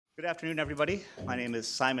Good afternoon, everybody. My name is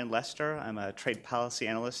Simon Lester. I'm a trade policy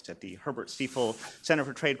analyst at the Herbert Stiefel Center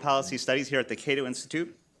for Trade Policy Studies here at the Cato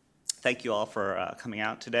Institute. Thank you all for coming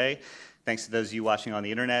out today. Thanks to those of you watching on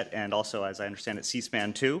the internet and also, as I understand it,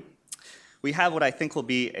 C-SPAN too. We have what I think will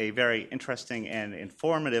be a very interesting and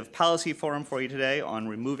informative policy forum for you today on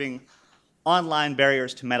removing online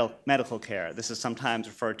barriers to medical care. This is sometimes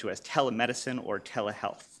referred to as telemedicine or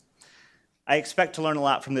telehealth. I expect to learn a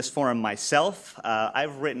lot from this forum myself.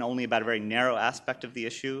 I've written only about a very narrow aspect of the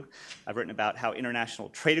issue. I've written about how international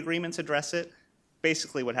trade agreements address it.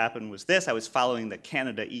 Basically what happened was this. I was following the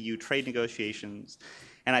Canada-EU trade negotiations,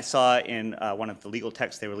 and I saw in one of the legal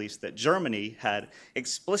texts they released that Germany had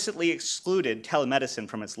explicitly excluded telemedicine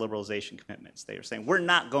from its liberalization commitments. They were saying, we're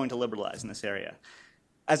not going to liberalize in this area.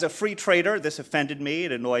 As a free trader, this offended me,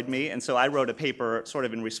 it annoyed me, and so I wrote a paper sort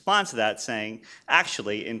of in response to that saying,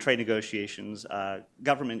 actually, in trade negotiations,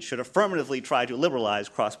 government should affirmatively try to liberalize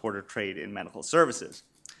cross-border trade in medical services.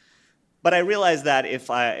 But I realized that if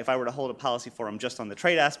I were to hold a policy forum just on the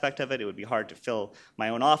trade aspect of it, it would be hard to fill my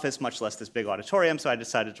own office, much less this big auditorium, so I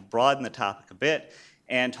decided to broaden the topic a bit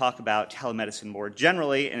and talk about telemedicine more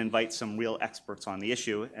generally and invite some real experts on the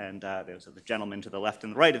issue, and those are the gentlemen to the left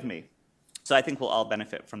and the right of me. So I think we'll all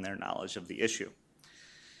benefit from their knowledge of the issue.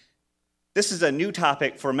 This is a new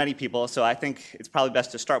topic for many people, so I think it's probably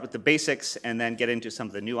best to start with the basics and then get into some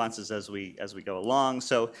of the nuances as we go along.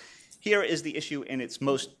 So here is the issue in its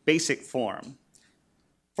most basic form.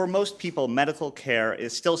 For most people, medical care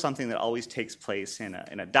is still something that always takes place in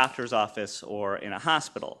a doctor's office or in a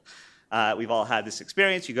hospital. We've all had this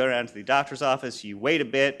experience. You go down to the doctor's office, you wait a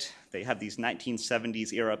bit. They have these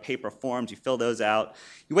 1970s era paper forms. You fill those out.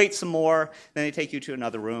 You wait some more. Then they take you to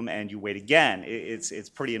another room and you wait again. It's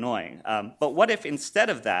pretty annoying. But what if instead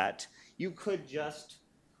of that, you could just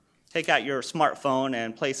take out your smartphone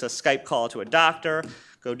and place a Skype call to a doctor,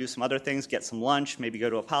 go do some other things, get some lunch, maybe go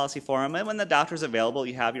to a policy forum, and when the doctor's available,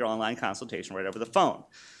 you have your online consultation right over the phone.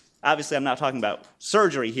 Obviously, I'm not talking about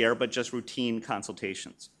surgery here, but just routine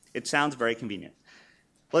consultations. It sounds very convenient.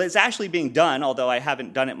 Well, it's actually being done, although I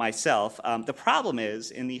haven't done it myself. The problem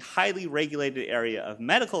is, in the highly regulated area of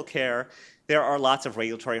medical care, there are lots of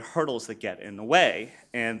regulatory hurdles that get in the way,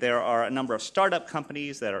 and there are a number of startup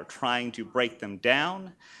companies that are trying to break them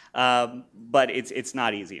down, but it's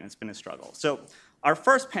not easy, and it's been a struggle. So our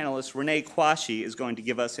first panelist, Renee Quashie, is going to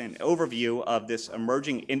give us an overview of this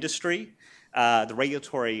emerging industry, the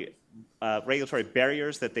regulatory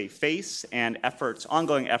barriers that they face, and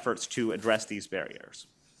ongoing efforts to address these barriers.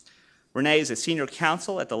 Renee is a senior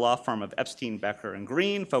counsel at the law firm of Epstein, Becker &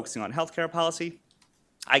 Green, focusing on healthcare policy.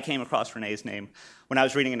 I came across Renee's name when I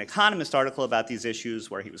was reading an Economist article about these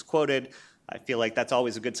issues where he was quoted. I feel like that's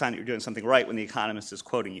always a good sign that you're doing something right when the Economist is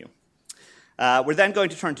quoting you. We're then going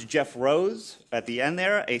to turn to Jeff Rose at the end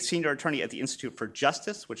there, a senior attorney at the Institute for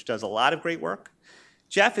Justice, which does a lot of great work.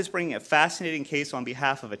 Jeff is bringing a fascinating case on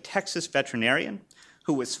behalf of a Texas veterinarian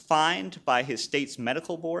who was fined by his state's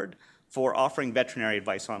medical board for offering veterinary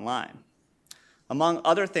advice online. Among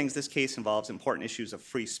other things, this case involves important issues of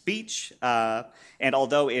free speech, and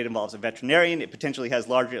although it involves a veterinarian, it potentially has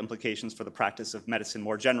larger implications for the practice of medicine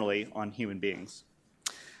more generally on human beings.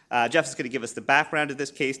 Jeff is going to give us the background of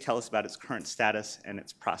this case, tell us about its current status and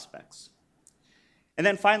its prospects. And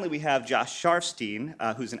then finally, we have Josh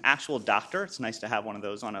Sharfstein, who's an actual doctor. It's nice to have one of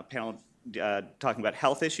those on a panel talking about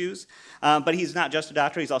health issues. But he's not just a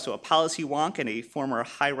doctor. He's also a policy wonk and a former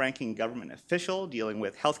high-ranking government official dealing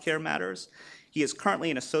with healthcare matters. He is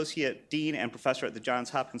currently an associate dean and professor at the Johns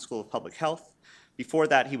Hopkins School of Public Health. Before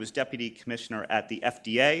that, he was deputy commissioner at the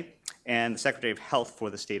FDA and the secretary of health for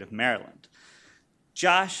the state of Maryland.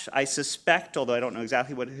 Josh, I suspect, although I don't know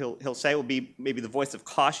exactly what he'll say, will be maybe the voice of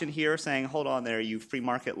caution here, saying, hold on there, you free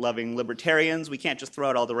market-loving libertarians. We can't just throw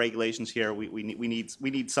out all the regulations here. We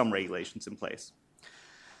need some regulations in place.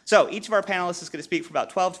 So each of our panelists is going to speak for about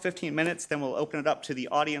 12 to 15 minutes. Then we'll open it up to the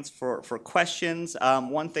audience for questions.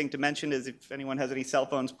 One thing to mention is if anyone has any cell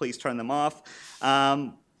phones, please turn them off.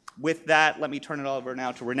 With that, let me turn it over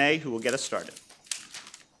now to Renee, who will get us started.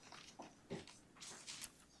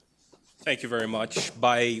 Thank you very much.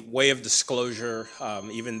 By way of disclosure,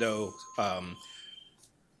 even though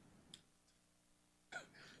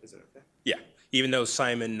even though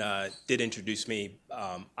Simon did introduce me,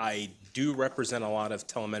 I do represent a lot of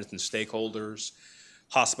telemedicine stakeholders,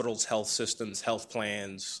 hospitals, health systems, health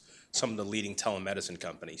plans, some of the leading telemedicine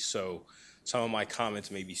companies. So some of my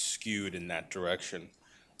comments may be skewed in that direction.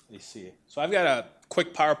 Let me see. So I've got a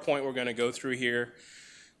quick PowerPoint we're going to go through here.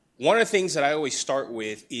 One of the things that I always start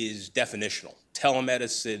with is definitional.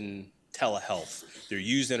 Telemedicine, telehealth. They're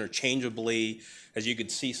used interchangeably. As you can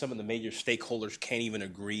see, some of the major stakeholders can't even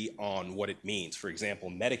agree on what it means. For example,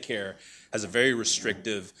 Medicare has a very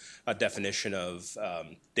restrictive definition of,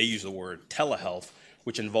 they use the word telehealth,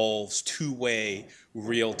 which involves two-way,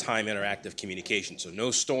 real-time interactive communication. So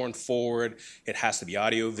no store and forward, it has to be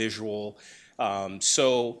audio-visual.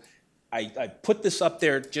 So I put this up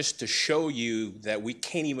there just to show you that we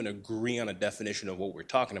can't even agree on a definition of what we're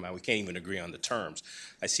talking about. We can't even agree on the terms.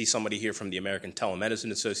 I see somebody here from the American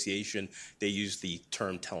Telemedicine Association. They use the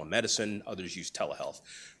term telemedicine. Others use telehealth.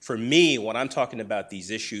 For me, when I'm talking about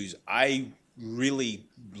these issues, I really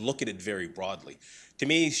look at it very broadly. To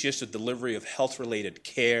me, it's just a delivery of health-related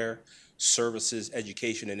care, services,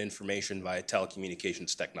 education, and information via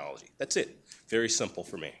telecommunications technology. That's it. Very simple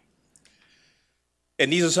for me.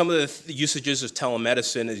 And these are some of the usages of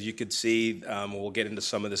telemedicine, as you can see. We'll get into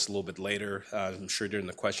some of this a little bit later, I'm sure during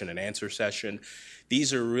the question and answer session.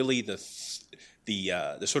 These are really the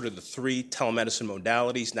sort of the three telemedicine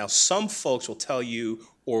modalities. Now, some folks will tell you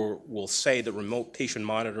or will say that remote patient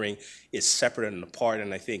monitoring is separate and apart,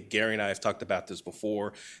 and I think Gary and I have talked about this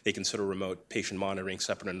before. They consider remote patient monitoring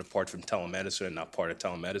separate and apart from telemedicine and not part of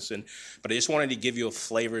telemedicine. But I just wanted to give you a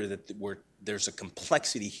flavor that there's a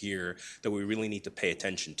complexity here that we really need to pay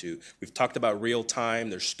attention to. We've talked about real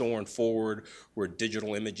time, there's store and forward, where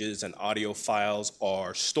digital images and audio files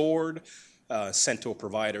are stored, sent to a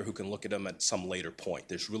provider who can look at them at some later point.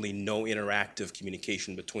 There's really no interactive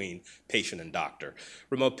communication between patient and doctor.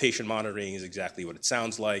 Remote patient monitoring is exactly what it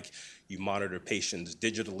sounds like. You monitor patients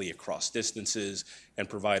digitally across distances, and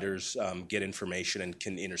providers get information and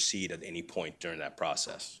can intercede at any point during that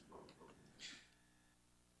process.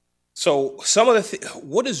 So some of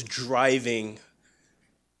what is driving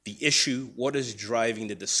the issue? What is driving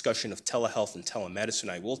the discussion of telehealth and telemedicine?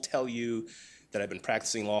 I will tell you that I've been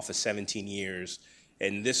practicing law for 17 years,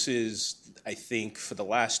 and this is, I think, for the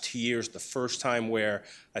last 2 years, the first time where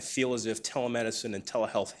I feel as if telemedicine and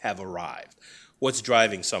telehealth have arrived. What's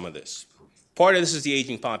driving some of this? Part of this is the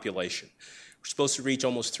aging population. We're supposed to reach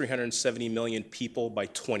almost 370 million people by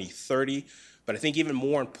 2030, but I think even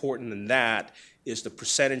more important than that is the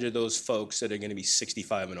percentage of those folks that are going to be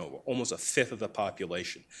 65 and over, almost a fifth of the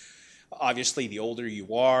population. Obviously, the older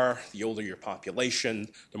you are, the older your population,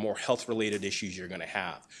 the more health-related issues you're going to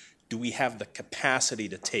have. Do we have the capacity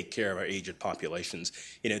to take care of our aged populations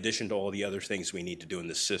in addition to all the other things we need to do in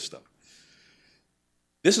this system?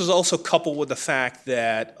 This is also coupled with the fact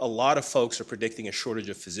that a lot of folks are predicting a shortage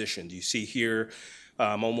of physicians. You see here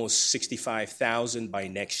almost 65,000 by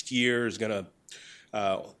next year is going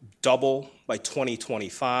to double by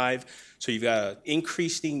 2025. So you've got an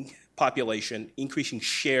increasing population, increasing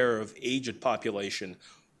share of aged population,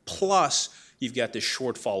 plus you've got this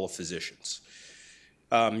shortfall of physicians.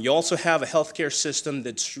 You also have a healthcare system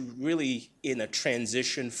that's really in a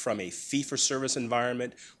transition from a fee-for-service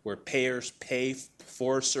environment where payers pay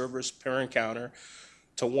for a service per encounter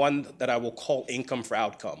to one that I will call income for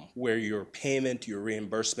outcome, where your payment, your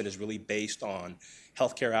reimbursement is really based on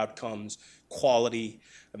healthcare outcomes, quality,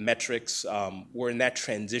 metrics. We're in that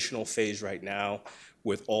transitional phase right now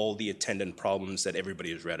with all the attendant problems that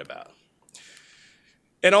everybody has read about.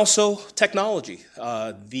 And also technology.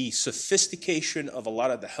 The sophistication of a lot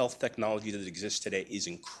of the health technology that exists today is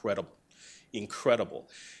incredible, incredible.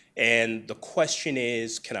 And the question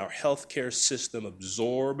is, can our healthcare system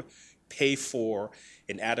absorb, pay for,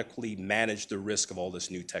 and adequately manage the risk of all this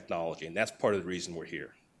new technology? And that's part of the reason we're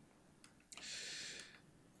here.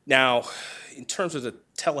 Now, in terms of the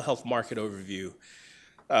telehealth market overview,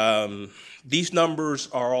 these numbers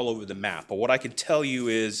are all over the map, but what I can tell you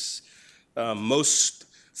is most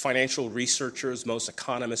financial researchers, most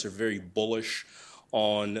economists are very bullish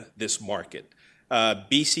on this market.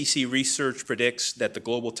 BCC Research predicts that the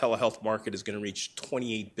global telehealth market is going to reach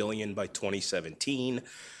 $28 billion by 2017.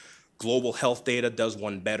 Global Health Data does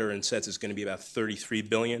one better and says it's going to be about $33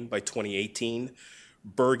 billion by 2018.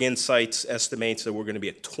 Berg Insights estimates that we're going to be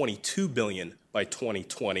at $22 billion by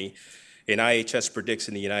 2020. And IHS predicts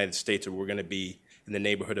in the United States that we're going to be in the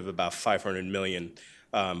neighborhood of about 500 million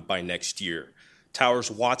by next year. Towers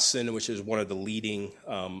Watson, which is one of the leading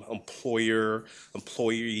employee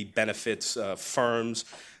benefits firms,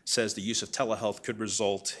 says the use of telehealth could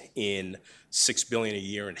result in $6 billion a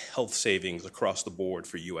year in health savings across the board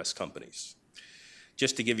for U.S. companies.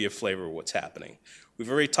 Just to give you a flavor of what's happening. We've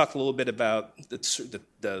already talked a little bit about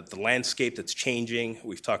the landscape that's changing.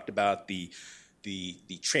 We've talked about the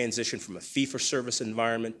transition from a fee-for-service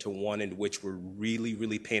environment to one in which we're really,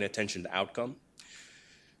 really paying attention to outcome.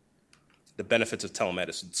 The benefits of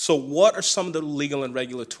telemedicine. So what are some of the legal and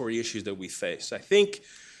regulatory issues that we face? I think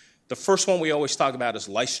The first one we always talk about is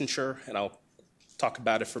licensure, and I'll talk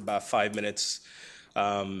about it for about 5 minutes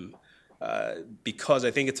because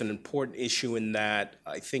I think it's an important issue in that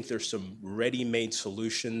I think there's some ready-made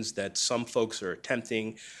solutions that some folks are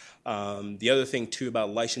attempting. The other thing, too,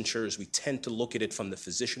 about licensure is we tend to look at it from the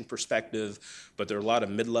physician perspective, but there are a lot of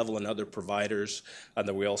mid-level and other providers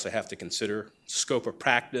that we also have to consider. Scope of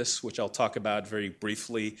practice, which I'll talk about very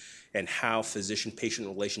briefly, and how physician-patient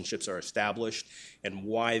relationships are established, and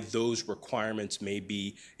why those requirements may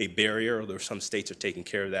be a barrier, although some states are taking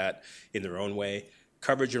care of that in their own way.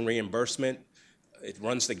 Coverage and reimbursement, it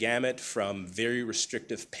runs the gamut from very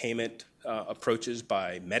restrictive payment approaches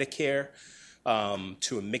by Medicare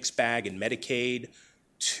to a mixed bag in Medicaid,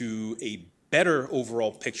 to a better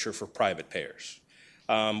overall picture for private payers.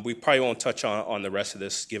 We probably won't touch on the rest of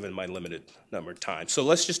this given my limited number of time. So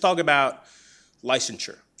let's just talk about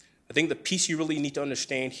licensure. I think the piece you really need to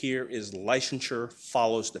understand here is licensure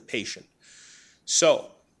follows the patient.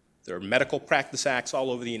 So there are medical practice acts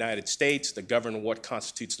all over the United States that govern what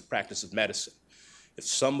constitutes the practice of medicine. If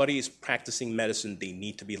somebody is practicing medicine, they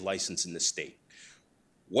need to be licensed in the state.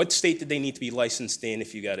 What state do they need to be licensed in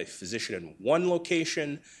if you got a physician in one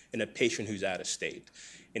location and a patient who's out of state?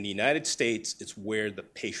 In the United States, it's where the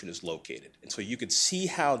patient is located. And so you can see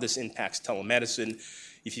how this impacts telemedicine.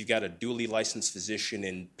 If you've got a duly licensed physician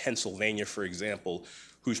in Pennsylvania, for example,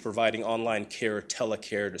 who's providing online care or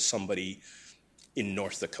telecare to somebody in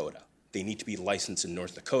North Dakota, they need to be licensed in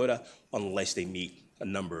North Dakota unless they meet a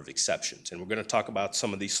number of exceptions. And we're going to talk about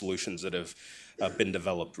some of these solutions that have been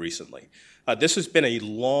developed recently. This has been a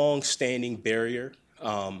long-standing barrier.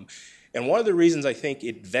 And one of the reasons I think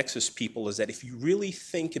it vexes people is that if you really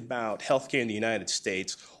think about healthcare in the United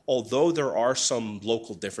States, although there are some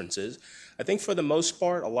local differences, I think for the most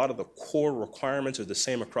part, a lot of the core requirements are the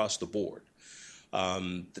same across the board.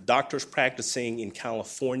 The doctors practicing in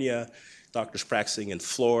California, doctors practicing in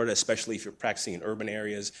Florida, especially if you're practicing in urban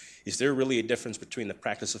areas, is there really a difference between the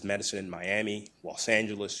practice of medicine in Miami, Los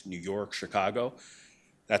Angeles, New York, Chicago?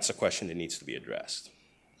 That's a question that needs to be addressed.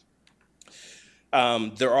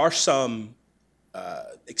 There are some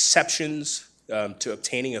exceptions to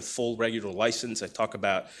obtaining a full regular license. I talk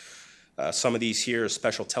about some of these here, a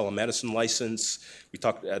special telemedicine license.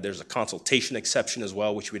 There's a consultation exception as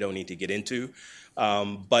well, which we don't need to get into.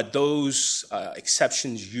 But those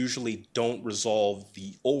exceptions usually don't resolve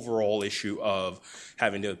the overall issue of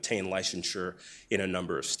having to obtain licensure in a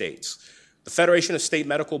number of states. The Federation of State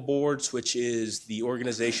Medical Boards, which is the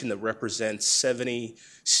organization that represents 70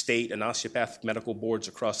 state and osteopathic medical boards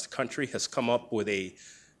across the country, has come up with a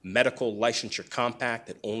medical licensure compact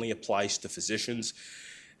that only applies to physicians.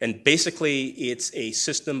 And basically, it's a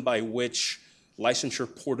system by which licensure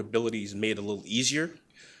portability is made a little easier,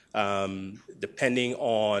 depending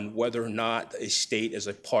on whether or not a state is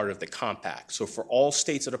a part of the compact. So for all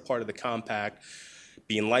states that are part of the compact,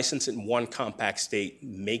 being licensed in one compact state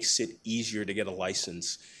makes it easier to get a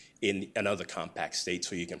license in another compact state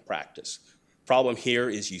so you can practice. Problem here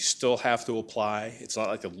is you still have to apply. It's not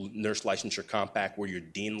like a nurse licensure compact where you're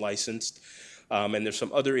deemed licensed. And there's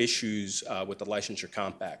some other issues with the licensure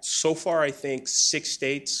compact. So far, I think 6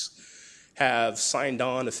 states have signed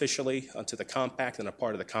on officially to the compact and are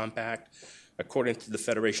part of the compact. According to the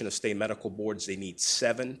Federation of State Medical Boards, they need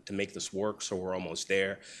 7 to make this work, so we're almost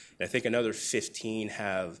there. And I think another 15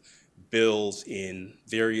 have bills in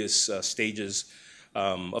various stages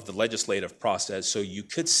of the legislative process. So you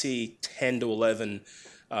could see 10 to 11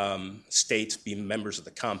 states be members of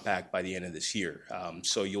the compact by the end of this year.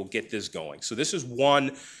 So you'll get this going. So this is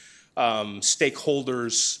one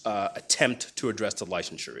stakeholder's attempt to address the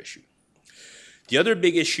licensure issue. The other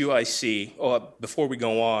big issue I see, before we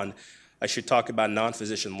go on, I should talk about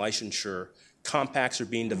non-physician licensure. Compacts are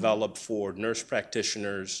being developed for nurse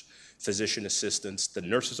practitioners, physician assistants. The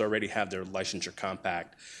nurses already have their licensure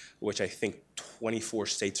compact, which I think 24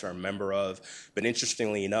 states are a member of. But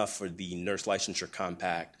interestingly enough, for the nurse licensure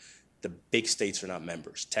compact, the big states are not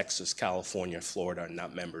members. Texas, California, Florida are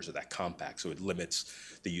not members of that compact, so it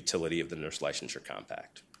limits the utility of the nurse licensure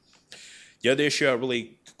compact. The other issue I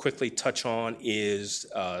really quickly touch on is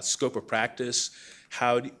scope of practice,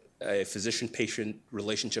 how a physician-patient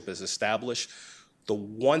relationship is established. The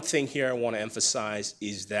one thing here I want to emphasize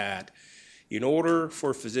is that in order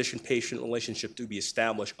for a physician-patient relationship to be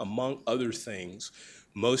established, among other things,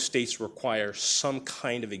 most states require some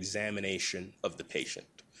kind of examination of the patient.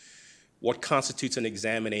 What constitutes an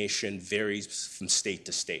examination varies from state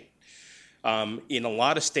to state. In a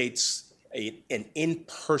lot of states, an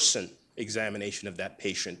in-person examination of that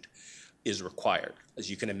patient is required. As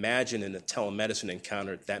you can imagine, in a telemedicine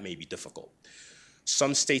encounter, that may be difficult.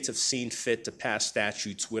 Some states have seen fit to pass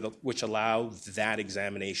statutes which allow that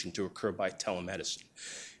examination to occur by telemedicine,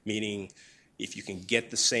 meaning if you can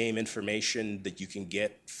get the same information that you can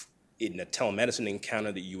get in a telemedicine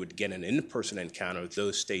encounter that you would get in an in-person encounter,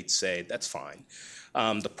 those states say that's fine.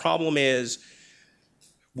 The problem is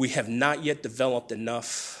we have not yet developed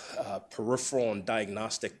enough peripheral and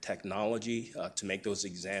diagnostic technology to make those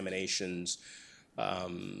examinations,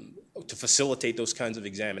 to facilitate those kinds of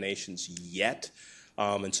examinations yet.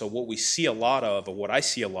 And so what we see a lot of, or what I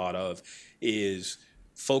see a lot of, is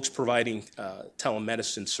folks providing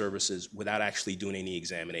telemedicine services without actually doing any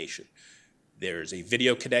examination. There's a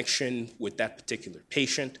video connection with that particular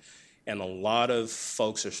patient, and a lot of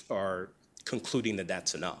folks are concluding that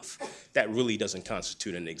that's enough. That really doesn't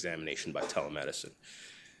constitute an examination by telemedicine.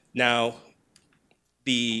 Now,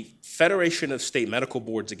 the Federation of State Medical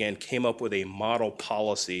Boards, again, came up with a model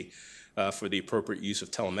policy for the appropriate use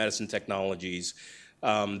of telemedicine technologies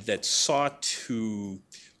that sought to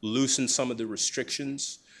loosen some of the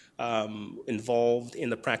restrictions involved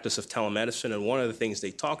in the practice of telemedicine. And one of the things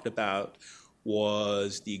they talked about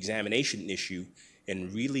was the examination issue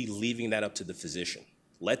and really leaving that up to the physician.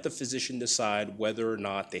 Let the physician decide whether or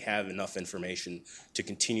not they have enough information to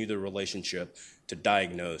continue the relationship, to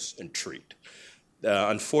diagnose and treat.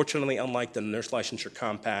 Unfortunately, unlike the Nurse Licensure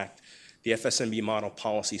Compact, the FSMB model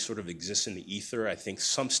policy sort of exists in the ether. I think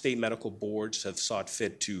some state medical boards have sought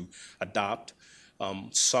fit to adopt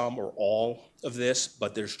some or all of this,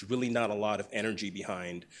 but there's really not a lot of energy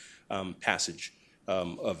behind passage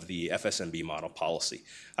of the FSMB model policy.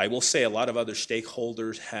 I will say a lot of other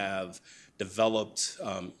stakeholders have developed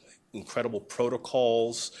incredible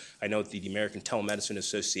protocols. I know that the American Telemedicine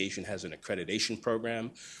Association has an accreditation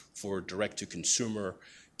program for direct-to-consumer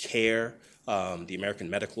care. The American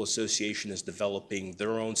Medical Association is developing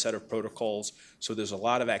their own set of protocols. So there's a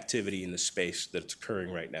lot of activity in this space that's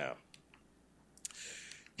occurring right now.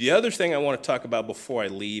 The other thing I want to talk about before I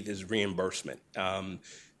leave is reimbursement.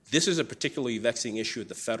 This is a particularly vexing issue at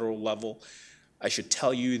the federal level. I should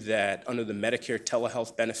tell you that under the Medicare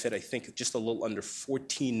telehealth benefit, I think just a little under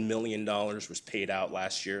 $14 million was paid out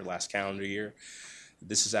last calendar year.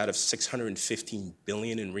 This is out of $615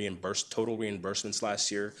 billion in total reimbursements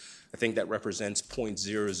last year. I think that represents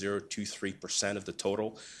 0.0023% of the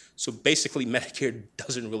total. So basically, Medicare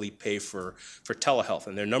doesn't really pay for telehealth,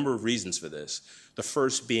 and there are a number of reasons for this. The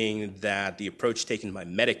first being that the approach taken by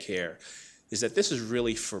Medicare is that this is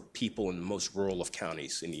really for people in the most rural of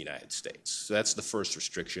counties in the United States. So that's the first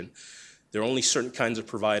restriction. There are only certain kinds of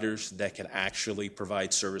providers that can actually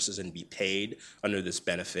provide services and be paid under this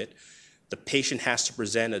benefit. The patient has to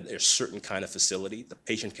present a certain kind of facility. The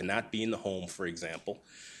patient cannot be in the home, for example,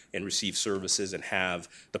 and receive services and have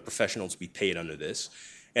the professionals be paid under this.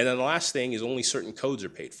 And then the last thing is only certain codes are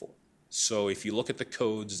paid for. So if you look at the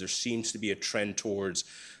codes, there seems to be a trend towards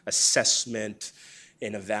assessment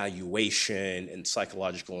and evaluation and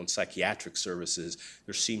psychological and psychiatric services.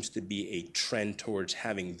 There seems to be a trend towards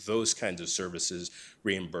having those kinds of services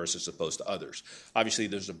reimbursed as opposed to others. Obviously,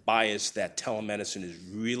 there's a bias that telemedicine is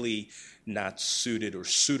really not suited or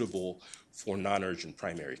suitable for non-urgent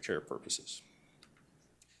primary care purposes.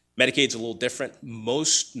 Medicaid's a little different.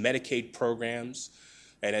 Most Medicaid programs,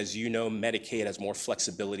 and as you know, Medicaid has more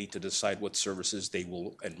flexibility to decide what services they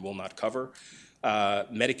will and will not cover.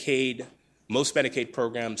 Most Medicaid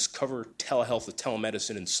programs cover telehealth or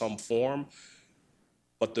telemedicine in some form,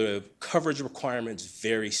 but the coverage requirements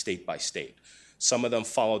vary state by state. Some of them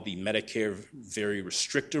follow the Medicare very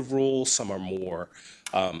restrictive rules. Some are more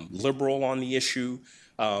liberal on the issue.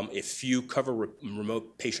 If you cover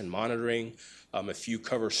remote patient monitoring, if you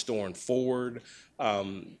cover store and forward,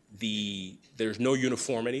 there's no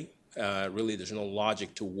uniformity. Really, there's no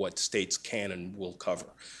logic to what states can and will cover.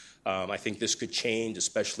 I think this could change,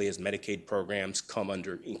 especially as Medicaid programs come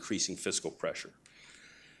under increasing fiscal pressure.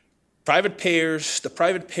 Private payers, the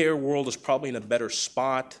private payer world is probably in a better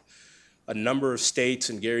spot. A number of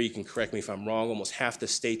states, and Gary, you can correct me if I'm wrong, almost half the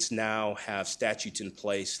states now have statutes in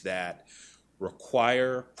place that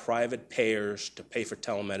require private payers to pay for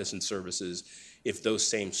telemedicine services if those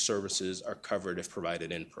same services are covered if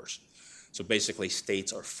provided in person. So basically,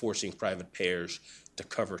 states are forcing private payers to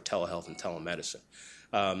cover telehealth and telemedicine.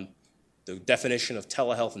 The definition of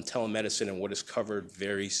telehealth and telemedicine and what is covered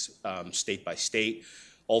varies state by state.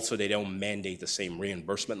 Also, they don't mandate the same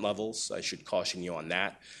reimbursement levels. I should caution you on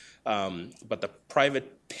that. But the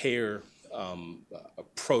private payer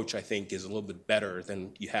approach, I think, is a little bit better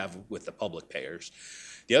than you have with the public payers.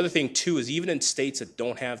 The other thing, too, is even in states that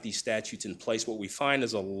don't have these statutes in place, what we find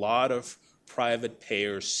is a lot of private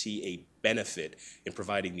payers see a benefit in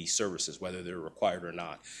providing these services, whether they're required or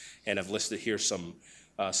not. And I've listed here some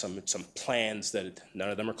plans that, none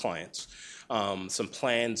of them are clients, some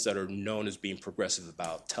plans that are known as being progressive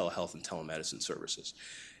about telehealth and telemedicine services.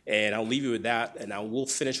 And I'll leave you with that, and I will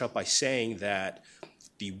finish up by saying that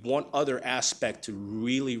the one other aspect to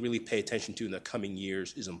really, really pay attention to in the coming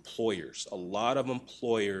years is employers. A lot of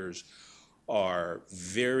employers are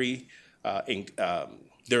very,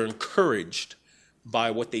 they're encouraged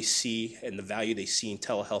by what they see and the value they see in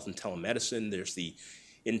telehealth and telemedicine. There's the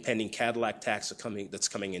impending Cadillac tax that's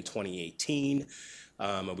coming in 2018.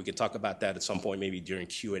 And we can talk about that at some point, maybe during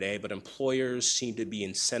Q&A, but employers seem to be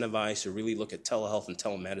incentivized to really look at telehealth and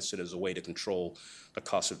telemedicine as a way to control the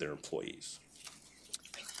cost of their employees.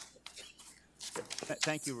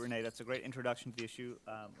 Thank you, Renee. That's a great introduction to the issue.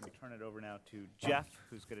 Let me turn it over now to Jeff,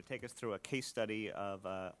 who's going to take us through a case study of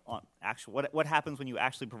what happens when you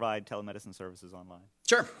actually provide telemedicine services online.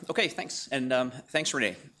 Sure. Okay, thanks. And thanks,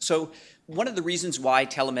 Renee. So one of the reasons why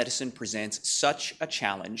telemedicine presents such a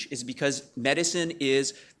challenge is because medicine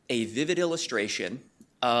is a vivid illustration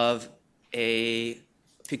of a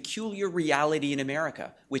peculiar reality in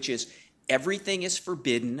America, which is everything is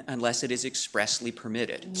forbidden unless it is expressly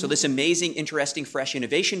permitted. So this amazing, interesting, fresh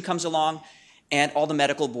innovation comes along, and all the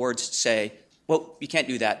medical boards say, well, you can't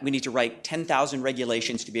do that. We need to write 10,000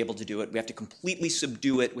 regulations to be able to do it. We have to completely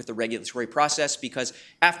subdue it with the regulatory process because,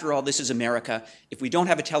 after all, this is America. If we don't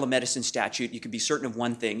have a telemedicine statute, you can be certain of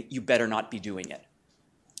one thing: you better not be doing it.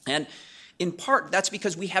 And in part, that's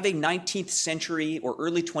because we have a 19th century or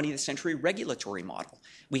early 20th century regulatory model.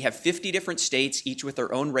 We have 50 different states, each with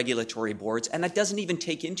their own regulatory boards, and that doesn't even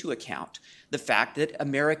take into account the fact that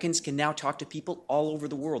Americans can now talk to people all over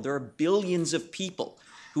the world. There are billions of people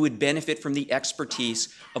who would benefit from the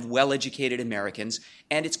expertise of well-educated Americans,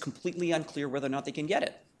 and it's completely unclear whether or not they can get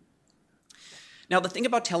it. Now, the thing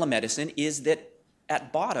about telemedicine is that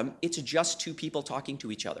at bottom, it's just two people talking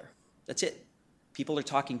to each other. That's it. People are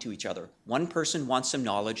talking to each other. One person wants some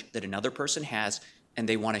knowledge that another person has, and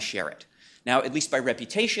they want to share it. Now, at least by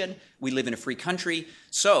reputation, we live in a free country.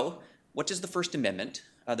 So what does the First Amendment,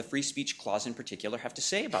 the free speech clause in particular, have to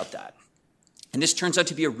say about that? And this turns out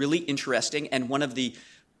to be a really interesting and one of the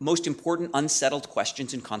most important unsettled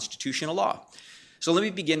questions in constitutional law. So let me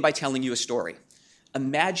begin by telling you a story.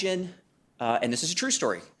 Imagine, and this is a true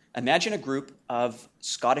story, imagine a group of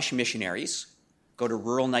Scottish missionaries go to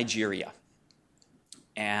rural Nigeria.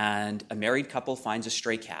 And a married couple finds a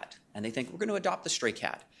stray cat, and they think, we're going to adopt the stray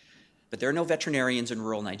cat. But there are no veterinarians in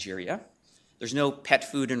rural Nigeria. There's no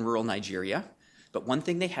pet food in rural Nigeria. But one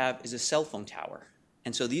thing they have is a cell phone tower.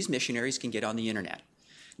 And so these missionaries can get on the internet.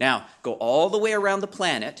 Now, go all the way around the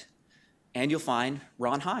planet, and you'll find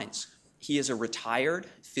Ron Hines. He is a retired,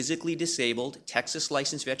 physically disabled, Texas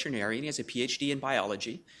licensed veterinarian. He has a PhD in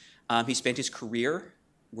biology. He spent his career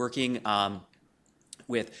working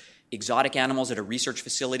with exotic animals at a research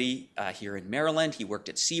facility here in Maryland. He worked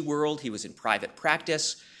at SeaWorld. He was in private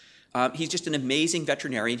practice. He's just an amazing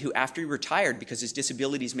veterinarian who, after he retired, because his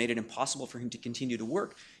disabilities made it impossible for him to continue to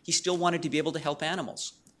work, he still wanted to be able to help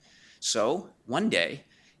animals. So one day,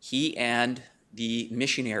 he and the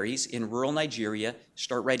missionaries in rural Nigeria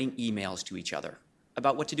start writing emails to each other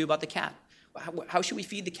about what to do about the cat. How should we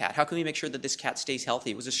feed the cat? How can we make sure that this cat stays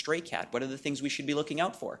healthy? It was a stray cat. What are the things we should be looking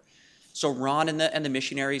out for? So Ron and the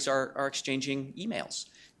missionaries are exchanging emails.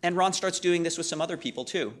 And Ron starts doing this with some other people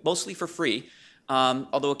too, mostly for free,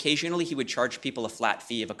 although occasionally he would charge people a flat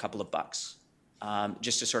fee of a couple of bucks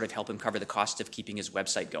just to sort of help him cover the cost of keeping his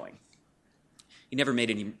website going. He never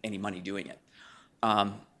made any money doing it.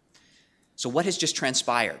 So what has just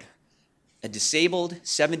transpired? A disabled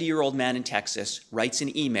 70-year-old man in Texas writes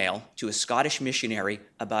an email to a Scottish missionary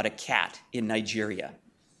about a cat in Nigeria.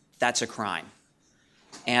 That's a crime.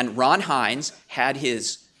 And Ron Hines had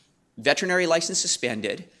his veterinary license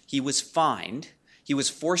suspended. He was fined. He was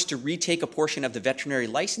forced to retake a portion of the veterinary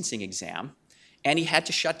licensing exam, and he had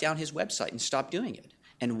to shut down his website and stop doing it.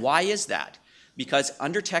 And why is that? Because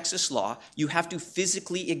under Texas law, you have to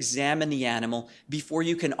physically examine the animal before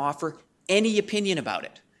you can offer any opinion about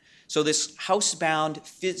it. So this housebound,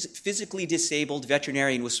 physically disabled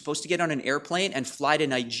veterinarian was supposed to get on an airplane and fly to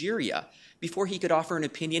Nigeria before he could offer an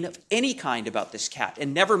opinion of any kind about this cat.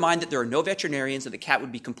 And never mind that there are no veterinarians, and the cat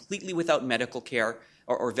would be completely without medical care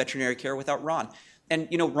or veterinary care without Ron. And,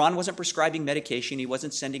 Ron wasn't prescribing medication. He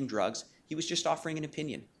wasn't sending drugs. He was just offering an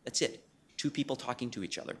opinion. That's it. Two people talking to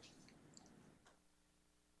each other.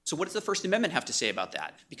 So what does the First Amendment have to say about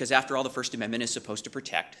that? Because after all, the First Amendment is supposed to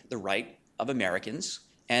protect the right of Americans,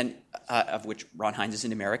 and of which Ron Hines is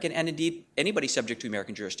an American, and indeed anybody subject to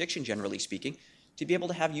American jurisdiction, generally speaking, to be able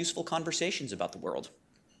to have useful conversations about the world.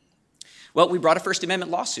 Well, we brought a First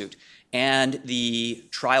Amendment lawsuit, and the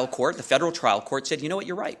trial court, the federal trial court, said, you know what,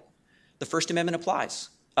 you're right. The First Amendment applies.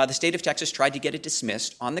 The state of Texas tried to get it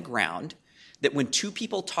dismissed on the ground that when two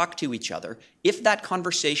people talk to each other, if that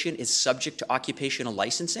conversation is subject to occupational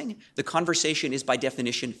licensing, the conversation is by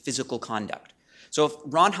definition physical conduct. So if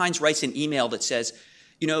Ron Hynes writes an email that says,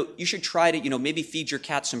 you should try to, maybe feed your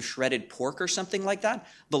cat some shredded pork or something like that,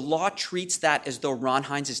 the law treats that as though Ron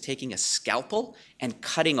Hynes is taking a scalpel and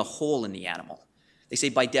cutting a hole in the animal. They say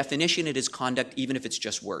by definition it is conduct even if it's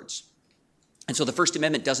just words. And so the First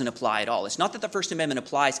Amendment doesn't apply at all. It's not that the First Amendment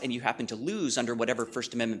applies and you happen to lose under whatever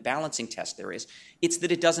First Amendment balancing test there is. It's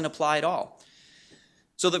that it doesn't apply at all.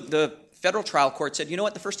 So the federal trial court said, you know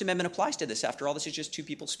what, the First Amendment applies to this. After all, this is just two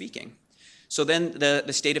people speaking. So then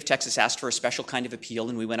the state of Texas asked for a special kind of appeal,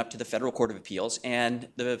 and we went up to the Federal Court of Appeals. And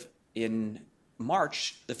in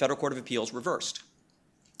March, the Federal Court of Appeals reversed.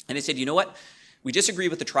 And they said, you know what, we disagree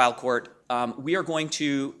with the trial court. We are going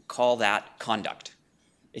to call that conduct.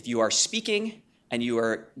 If you are speaking and you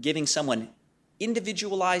are giving someone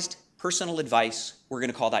individualized personal advice, we're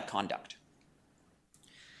going to call that conduct.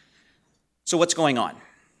 So what's going on?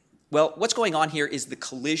 Well, what's going on here is the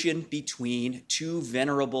collision between two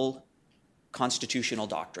venerable constitutional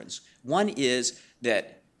doctrines. One is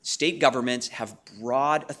that state governments have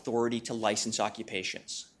broad authority to license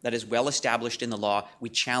occupations. That is well established in the law. We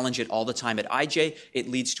challenge it all the time at IJ. It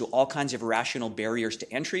leads to all kinds of irrational barriers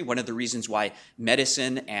to entry. One of the reasons why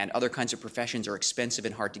medicine and other kinds of professions are expensive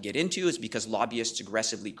and hard to get into is because lobbyists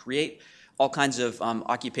aggressively create all kinds of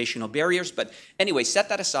occupational barriers. But anyway, set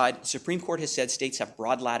that aside. The Supreme Court has said states have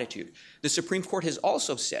broad latitude. The Supreme Court has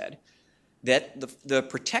also said that the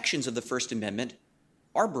protections of the First Amendment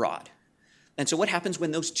are broad. And so what happens when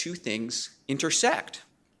those two things intersect?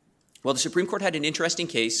 Well, the Supreme Court had an interesting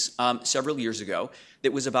case several years ago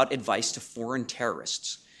that was about advice to foreign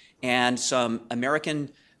terrorists. And some American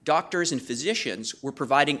doctors and physicians were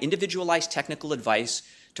providing individualized technical advice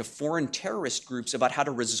to foreign terrorist groups about how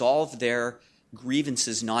to resolve their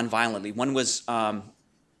grievances nonviolently. One was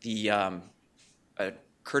the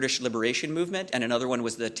Kurdish Liberation Movement, and another one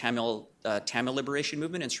was the Tamil Liberation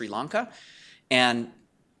Movement in Sri Lanka. And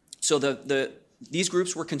so these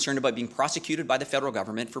groups were concerned about being prosecuted by the federal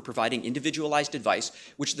government for providing individualized advice,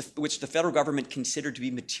 which the federal government considered to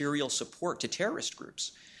be material support to terrorist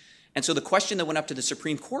groups. And so the question that went up to the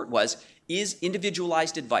Supreme Court was, is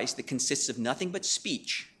individualized advice that consists of nothing but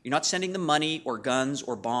speech, you're not sending them money or guns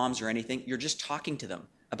or bombs or anything, you're just talking to them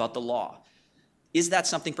about the law, is that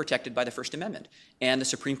something protected by the First Amendment? And the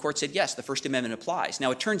Supreme Court said, yes, the First Amendment applies.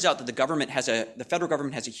 Now, it turns out that the federal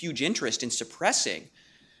government has a huge interest in suppressing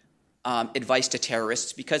advice to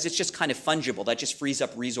terrorists because it's just kind of fungible. That just frees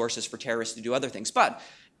up resources for terrorists to do other things. But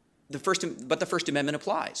the First Amendment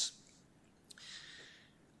applies.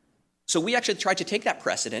 So we actually tried to take that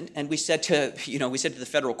precedent, and we said to the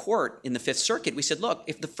federal court in the Fifth Circuit, we said, look,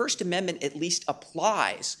 if the First Amendment at least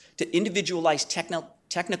applies to individualized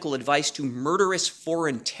technical advice to murderous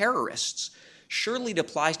foreign terrorists, surely it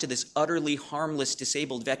applies to this utterly harmless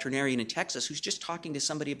disabled veterinarian in Texas who's just talking to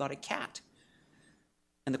somebody about a cat.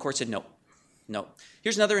 And the court said, no.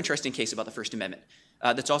 Here's another interesting case about the First Amendment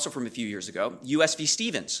that's also from a few years ago, U.S. v.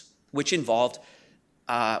 Stevens, which involved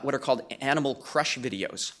what are called animal crush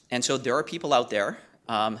videos. And so there are people out there,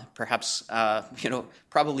 perhaps,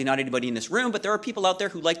 probably not anybody in this room, but there are people out there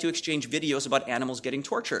who like to exchange videos about animals getting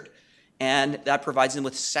tortured. And that provides them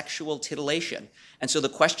with sexual titillation. And so the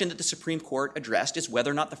question that the Supreme Court addressed is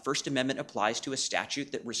whether or not the First Amendment applies to a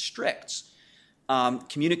statute that restricts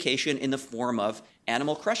communication in the form of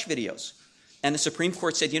animal crush videos. And the Supreme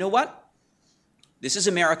Court said, you know what? This is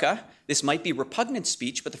America. This might be repugnant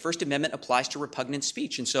speech, but the First Amendment applies to repugnant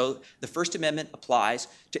speech. And so the First Amendment applies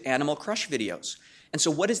to animal crush videos. And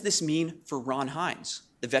so what does this mean for Ron Hynes,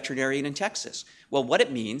 the veterinarian in Texas? Well, what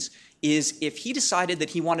it means is if he decided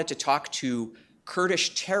that he wanted to talk to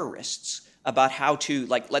Kurdish terrorists about how to,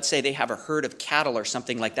 let's say they have a herd of cattle or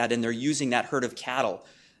something like that, and they're using that herd of cattle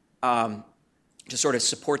to sort of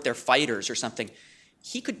support their fighters or something,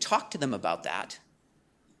 he could talk to them about that.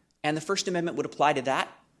 And the First Amendment would apply to that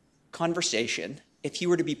conversation if he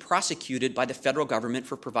were to be prosecuted by the federal government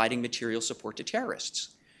for providing material support to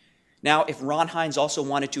terrorists. Now, if Ron Hynes also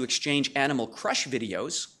wanted to exchange animal crush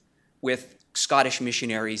videos with Scottish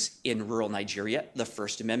missionaries in rural Nigeria, the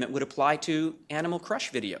First Amendment would apply to animal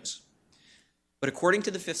crush videos. But according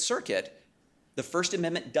to the Fifth Circuit, the First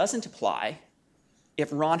Amendment doesn't apply if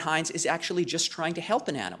Ron Hynes is actually just trying to help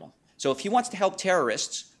an animal. So if he wants to help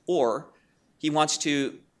terrorists or he wants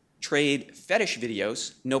to trade fetish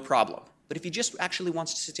videos, no problem. But if he just actually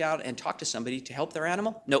wants to sit down and talk to somebody to help their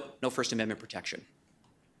animal, nope, no First Amendment protection.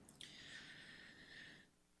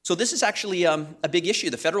 So this is actually a big issue.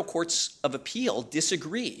 The federal courts of appeal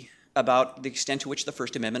disagree about the extent to which the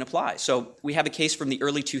First Amendment applies. So we have a case from the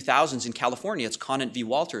early 2000s in California. It's Conant v.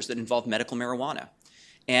 Walters that involved medical marijuana.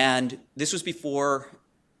 And this was before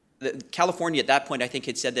California at that point, I think,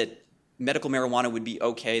 had said that medical marijuana would be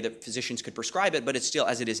okay, that physicians could prescribe it, but it's still,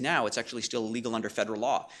 as it is now, it's actually still illegal under federal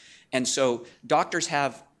law. And so doctors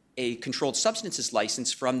have a controlled substances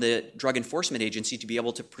license from the Drug Enforcement Agency to be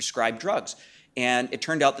able to prescribe drugs. And it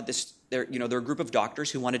turned out that there are a group of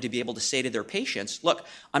doctors who wanted to be able to say to their patients, look,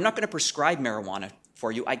 I'm not going to prescribe marijuana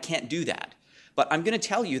for you. I can't do that. But I'm going to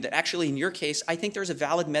tell you that actually in your case, I think there's a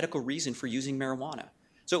valid medical reason for using marijuana.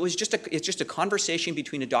 So it's just a conversation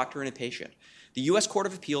between a doctor and a patient. The U.S. Court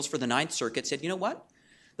of Appeals for the Ninth Circuit said, you know what?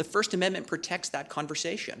 The First Amendment protects that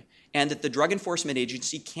conversation, and that the Drug Enforcement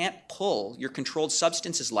Agency can't pull your controlled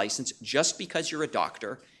substances license just because you're a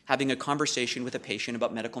doctor having a conversation with a patient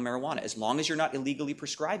about medical marijuana, as long as you're not illegally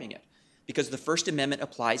prescribing it, because the First Amendment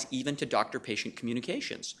applies even to doctor-patient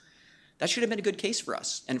communications. That should have been a good case for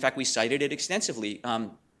us. And in fact, we cited it extensively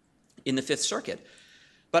in the Fifth Circuit.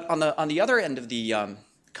 But on the other end of the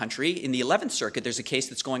country, in the 11th Circuit, there's a case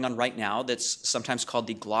that's going on right now that's sometimes called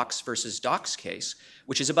the Glocks versus Docs case,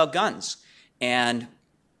 which is about guns. And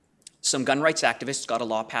some gun rights activists got a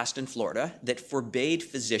law passed in Florida that forbade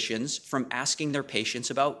physicians from asking their patients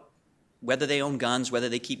about whether they own guns, whether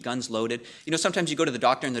they keep guns loaded. Sometimes you go to the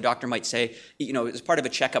doctor and the doctor might say, as part of a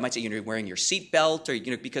checkup, might say, you're wearing your seatbelt,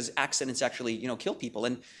 or, because accidents actually, kill people.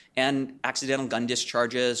 And accidental gun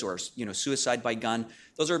discharges or, suicide by gun,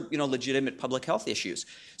 those are, legitimate public health issues.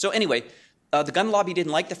 So anyway, the gun lobby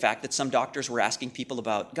didn't like the fact that some doctors were asking people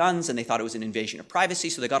about guns, and they thought it was an invasion of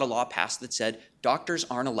privacy, so they got a law passed that said doctors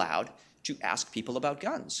aren't allowed to ask people about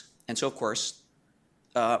guns. And so, of course,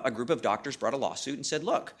 a group of doctors brought a lawsuit and said,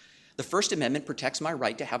 look, the First Amendment protects my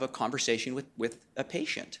right to have a conversation with a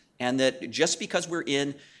patient, and that just because we're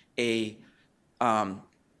in a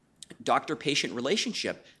doctor-patient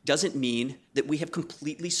relationship doesn't mean that we have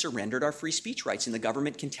completely surrendered our free speech rights, and the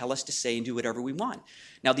government can tell us to say and do whatever we want.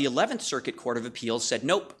 Now, the 11th Circuit Court of Appeals said,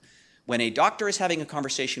 nope. When a doctor is having a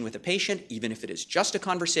conversation with a patient, even if it is just a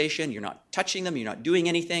conversation, you're not touching them, you're not doing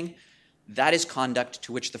anything, that is conduct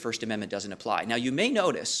to which the First Amendment doesn't apply. Now, you may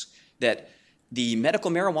notice that the medical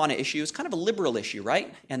marijuana issue is kind of a liberal issue,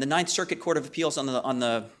 right? And the Ninth Circuit Court of Appeals on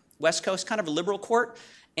the West Coast, kind of a liberal court.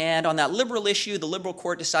 And on that liberal issue, the liberal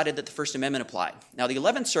court decided that the First Amendment applied. Now, the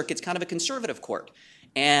 11th Circuit's kind of a conservative court.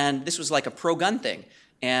 And this was like a pro-gun thing.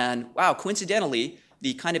 And wow, coincidentally,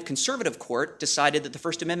 the kind of conservative court decided that the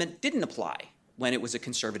First Amendment didn't apply when it was a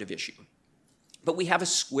conservative issue. But we have a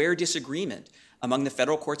square disagreement among the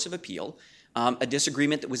federal courts of appeal, a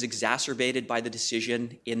disagreement that was exacerbated by the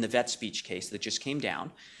decision in the vet speech case that just came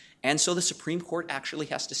down. And so the Supreme Court actually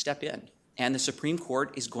has to step in. And the Supreme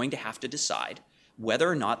Court is going to have to decide whether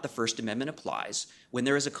or not the First Amendment applies when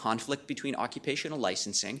there is a conflict between occupational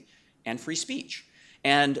licensing and free speech.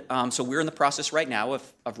 And so we're in the process right now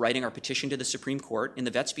of writing our petition to the Supreme Court in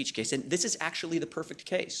the vet speech case. And this is actually the perfect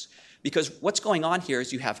case, because what's going on here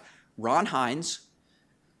is you have Ron Hynes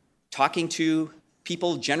talking to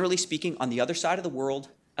people, generally speaking, on the other side of the world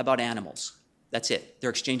about animals. That's it.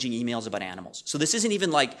 They're exchanging emails about animals. So this isn't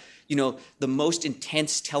even like, the most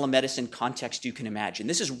intense telemedicine context you can imagine.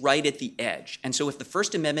 This is right at the edge. And so if the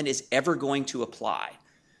First Amendment is ever going to apply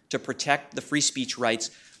to protect the free speech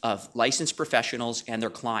rights of licensed professionals and their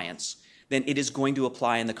clients, then it is going to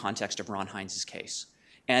apply in the context of Ron Hynes' case.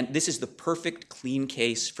 And this is the perfect, clean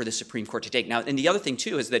case for the Supreme Court to take. Now, and the other thing,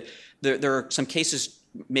 too, is that there are some cases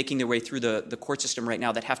making their way through the court system right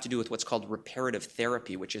now that have to do with what's called reparative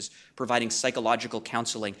therapy, which is providing psychological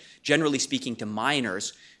counseling, generally speaking, to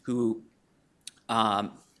minors who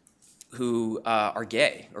are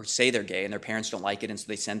gay or say they're gay and their parents don't like it, and so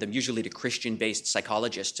they send them usually to Christian-based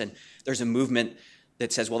psychologists. And there's a movement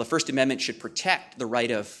that says, well, the First Amendment should protect the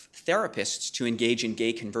right of therapists to engage in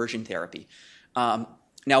gay conversion therapy.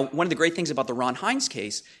 Now, one of the great things about the Ron Hynes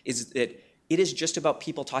case is that it is just about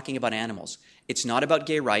people talking about animals. It's not about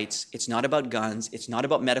gay rights. It's not about guns. It's not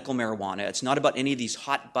about medical marijuana. It's not about any of these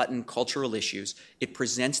hot-button cultural issues. It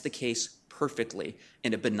presents the case perfectly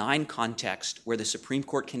in a benign context where the Supreme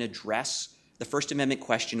Court can address the First Amendment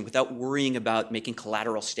question without worrying about making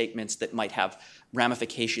collateral statements that might have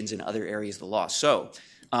ramifications in other areas of the law. So,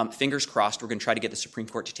 fingers crossed, we're going to try to get the Supreme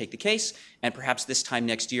Court to take the case, and perhaps this time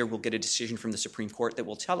next year we'll get a decision from the Supreme Court that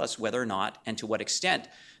will tell us whether or not and to what extent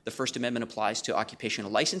the First Amendment applies to occupational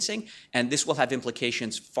licensing, and this will have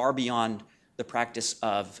implications far beyond the practice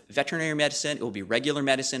of veterinary medicine, it will be regular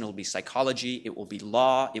medicine, it will be psychology, it will be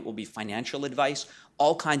law, it will be financial advice,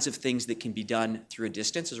 all kinds of things that can be done through a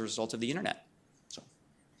distance as a result of the internet. So,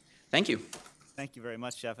 thank you. Thank you very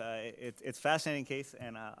much, Jeff. It's a fascinating case,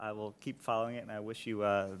 and I will keep following it, and I wish you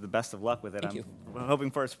the best of luck with it. Thank you. I'm hoping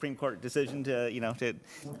for a Supreme Court decision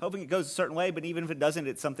hoping it goes a certain way, but even if it doesn't,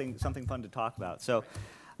 it's something fun to talk about. So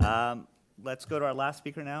let's go to our last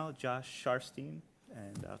speaker now, Josh Sharfstein,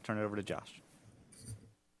 and I'll turn it over to Josh.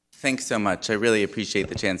 Thanks so much. I really appreciate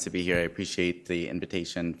the chance to be here. I appreciate the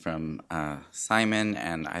invitation from Simon,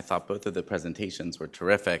 and I thought both of the presentations were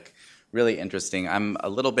terrific, really interesting. I'm a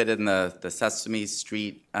little bit in the Sesame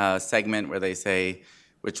Street segment where they say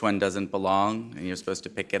which one doesn't belong, and you're supposed to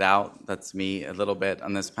pick it out. That's me a little bit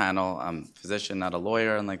on this panel. I'm a physician, not a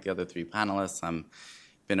lawyer, unlike the other three panelists. I'm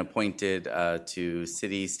been appointed to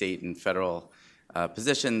city, state, and federal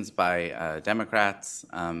positions by Democrats,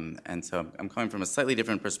 and so I'm coming from a slightly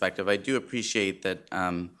different perspective. I do appreciate that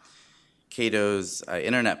Cato's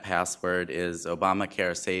internet password is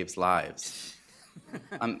Obamacare saves lives.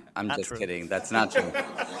 I'm just true. kidding. That's not true.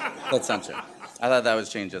 That's not true. I thought that was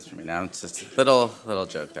changed just for me. Now it's just a little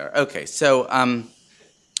joke there. Okay, so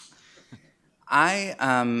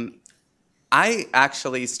I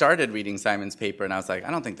actually started reading Simon's paper, and I was like,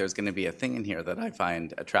 I don't think there's going to be a thing in here that I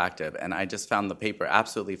find attractive. And I just found the paper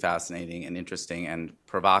absolutely fascinating and interesting and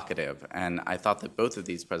provocative. And I thought that both of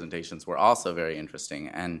these presentations were also very interesting.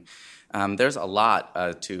 And there's a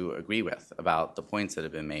lot to agree with about the points that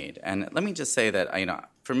have been made. And let me just say that,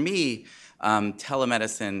 for me,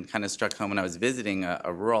 telemedicine kind of struck home when I was visiting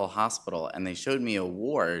a rural hospital, and they showed me a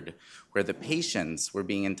ward where the patients were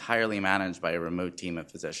being entirely managed by a remote team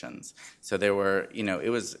of physicians. So there were,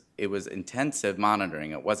 it was intensive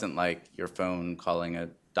monitoring. It wasn't like your phone calling a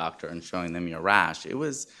doctor and showing them your rash. It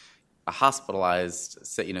was a hospitalized,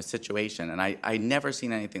 situation, and I never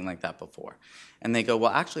seen anything like that before. And they go,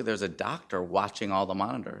 well, actually, there's a doctor watching all the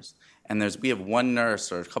monitors. And we have one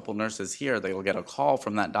nurse or a couple nurses here. They will get a call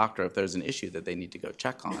from that doctor if there's an issue that they need to go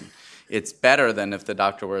check on. It's better than if the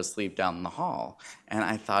doctor were asleep down the hall. And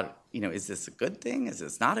I thought, is this a good thing? Is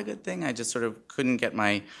this not a good thing? I just sort of couldn't get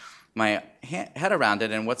my head around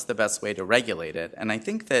it, and what's the best way to regulate it. And I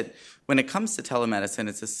think that when it comes to telemedicine,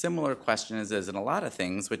 it's a similar question as is in a lot of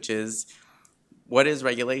things, which is, what is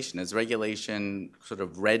regulation? Is regulation sort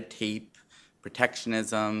of red tape,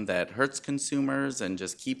 protectionism that hurts consumers and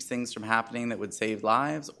just keeps things from happening that would save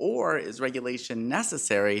lives? Or is regulation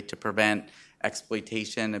necessary to prevent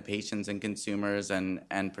exploitation of patients and consumers and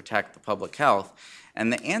protect the public health?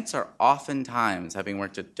 And the answer oftentimes, having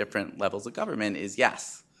worked at different levels of government, is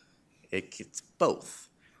yes. It's both.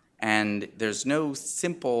 And there's no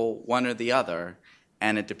simple one or the other,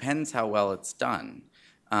 and it depends how well it's done.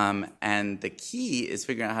 And the key is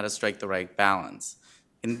figuring out how to strike the right balance.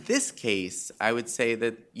 In this case, I would say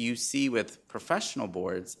that you see with professional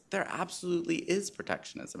boards, there absolutely is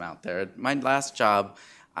protectionism out there. At my last job,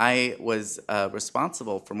 I was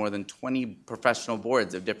responsible for more than 20 professional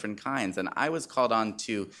boards of different kinds, and I was called on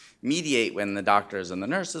to mediate when the doctors and the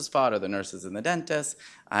nurses fought, or the nurses and the dentists.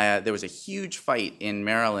 There was a huge fight in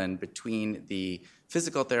Maryland between the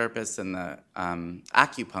physical therapists and the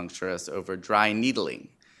acupuncturists over dry needling.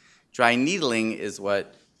 Dry needling is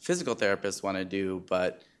what physical therapists want to do,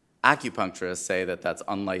 but acupuncturists say that that's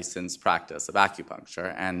unlicensed practice of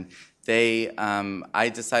acupuncture. And I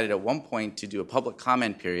decided at one point to do a public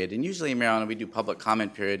comment period. And usually in Maryland, we do public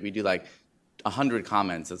comment period. We do like 100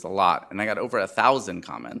 comments is a lot. And I got over 1,000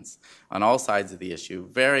 comments on all sides of the issue,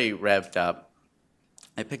 very revved up.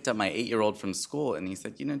 I picked up my 8-year-old from school, and he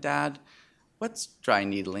said, Dad, what's dry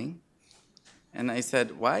needling? And I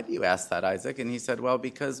said, why do you ask that, Isaac? And he said, well,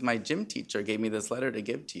 because my gym teacher gave me this letter to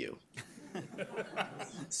give to you.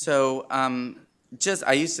 So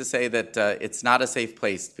I used to say that it's not a safe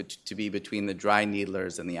place to be between the dry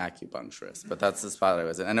needlers and the acupuncturists, but that's the spot I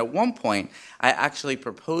was in. And at one point, I actually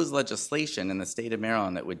proposed legislation in the state of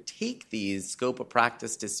Maryland that would take these scope of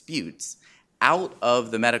practice disputes out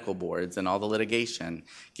of the medical boards and all the litigation,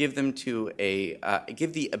 give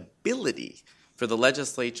the ability for the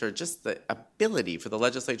legislature, just the ability for the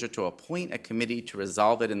legislature to appoint a committee to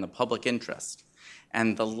resolve it in the public interest.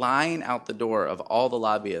 And the line out the door of all the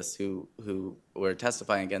lobbyists who were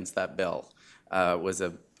testifying against that bill was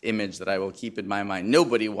an image that I will keep in my mind.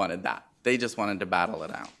 Nobody wanted that. They just wanted to battle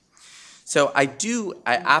it out. So I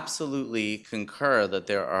absolutely concur that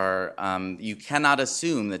there are, you cannot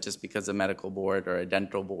assume that just because a medical board or a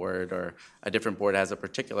dental board or a different board has a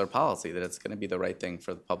particular policy that it's going to be the right thing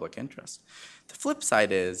for the public interest. The flip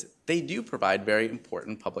side is they do provide very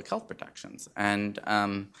important public health protections. And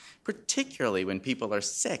particularly when people are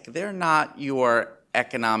sick, they're not your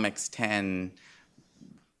economics 10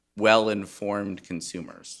 well-informed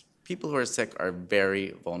consumers. People who are sick are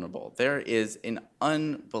very vulnerable. There is an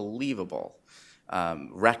unbelievable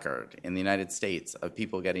record in the United States of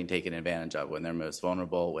people getting taken advantage of when they're most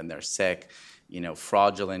vulnerable, when they're sick,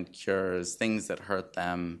 fraudulent cures, things that hurt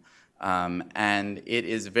them. And it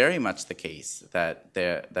is very much the case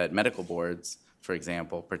that medical boards, for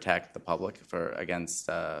example, protect the public against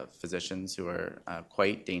physicians who are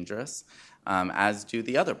quite dangerous, as do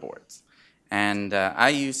the other boards. And I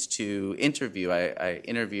used to interview, I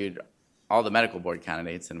interviewed all the medical board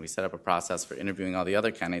candidates, and we set up a process for interviewing all the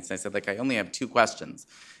other candidates. And I said, I only have 2 questions.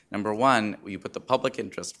 Number one, you put the public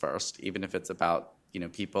interest first, even if it's about,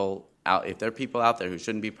 people out, if there are people out there who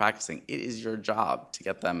shouldn't be practicing, it is your job to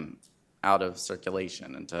get them out of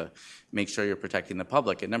circulation and to make sure you're protecting the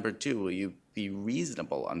public. And number 2, will you be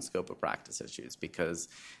reasonable on scope of practice issues? Because,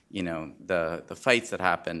 the fights that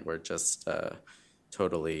happened were just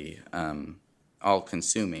totally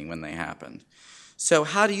all-consuming when they happened. So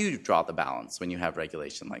how do you draw the balance when you have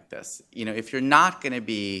regulation like this? If you're not going to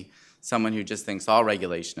be someone who just thinks all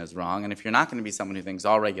regulation is wrong, and if you're not going to be someone who thinks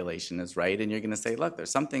all regulation is right, and you're going to say, look, there's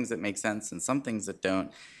some things that make sense and some things that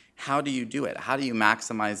don't, how do you do it? How do you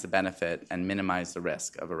maximize the benefit and minimize the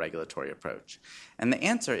risk of a regulatory approach? And the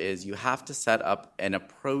answer is you have to set up an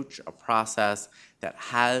approach, a process that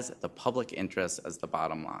has the public interest as the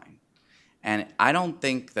bottom line. And I don't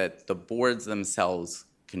think that the boards themselves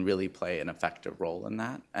can really play an effective role in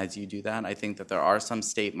that as you do that. I think that there are some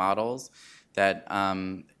state models that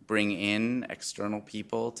bring in external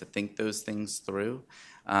people to think those things through,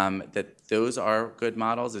 that those are good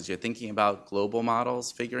models. As you're thinking about global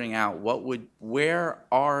models, figuring out where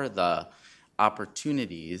are the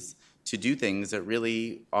opportunities to do things that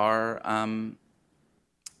really are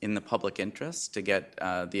in the public interest to get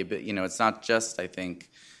it's not just, I think,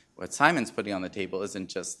 what Simon's putting on the table isn't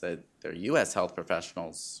just that there are U.S. health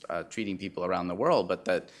professionals treating people around the world, but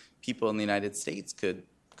that people in the United States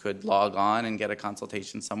could log on and get a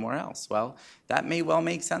consultation somewhere else. Well, that may well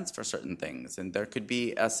make sense for certain things, and there could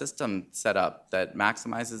be a system set up that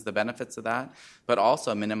maximizes the benefits of that, but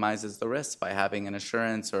also minimizes the risks by having an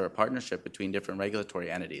assurance or a partnership between different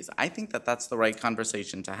regulatory entities. I think that that's the right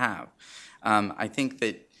conversation to have. I think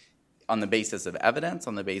that on the basis of evidence,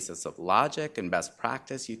 on the basis of logic and best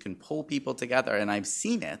practice, you can pull people together. And I've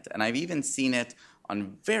seen it, and I've even seen it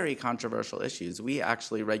on very controversial issues. We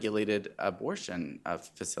actually regulated abortion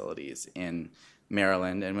facilities in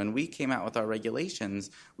Maryland, and when we came out with our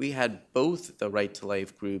regulations, we had both the Right to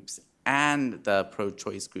Life groups and the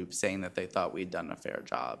pro-choice groups saying that they thought we'd done a fair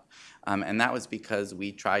job. And that was because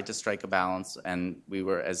we tried to strike a balance, and we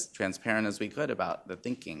were as transparent as we could about the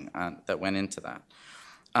thinking that went into that.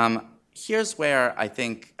 Here's where I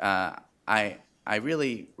think I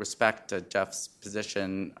really respect Jeff's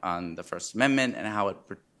position on the First Amendment and how it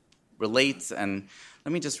relates, and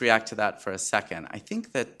let me just react to that for a second. I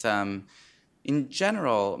think that in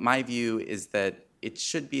general, my view is that it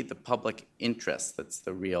should be the public interest that's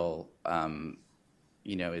the real,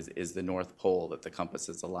 is the North Pole that the compass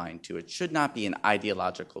is aligned to. It should not be an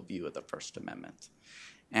ideological view of the First Amendment.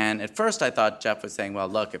 And at first I thought Jeff was saying, well,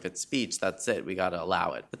 look, if it's speech, that's it, we got to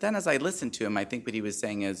allow it. But then as I listened to him, I think what he was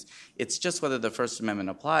saying is it's just whether the First Amendment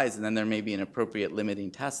applies, and then there may be an appropriate limiting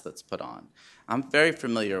test that's put on. I'm very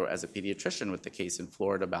familiar as a pediatrician with the case in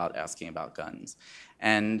Florida about asking about guns.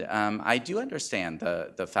 And I do understand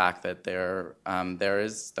the fact that there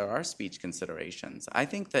are speech considerations. I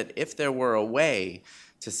think that if there were a way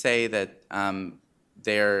to say that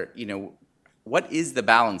what is the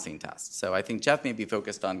balancing test? So I think Jeff may be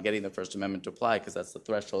focused on getting the First Amendment to apply because that's the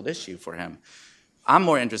threshold issue for him. I'm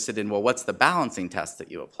more interested in, well, what's the balancing test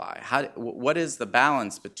that you apply? What is the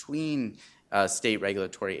balance between state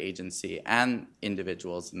regulatory agency and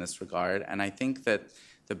individuals in this regard? And I think that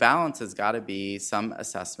the balance has got to be some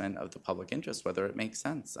assessment of the public interest, whether it makes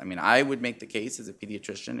sense. I mean, I would make the case as a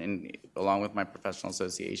pediatrician, and along with my professional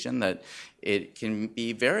association, that it can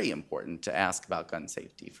be very important to ask about gun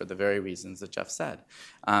safety for the very reasons that Jeff said.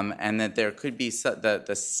 And that there could be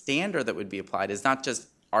the standard that would be applied is not just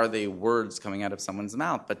are they words coming out of someone's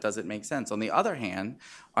mouth, but does it make sense? On the other hand,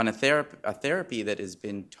 on a therapy that has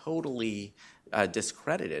been totally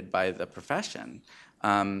discredited by the profession,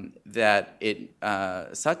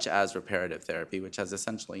 such as reparative therapy, which has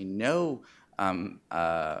essentially no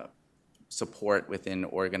support within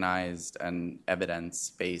organized and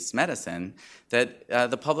evidence-based medicine, that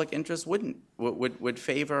the public interest would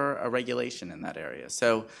favor a regulation in that area.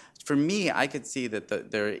 So for me, I could see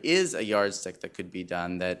that there is a yardstick that could be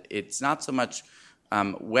done, that it's not so much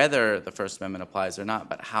whether the First Amendment applies or not,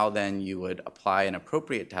 but how then you would apply an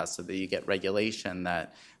appropriate test so that you get regulation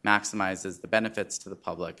that maximizes the benefits to the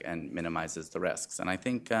public and minimizes the risks. And I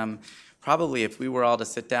think probably if we were all to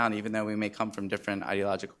sit down, even though we may come from different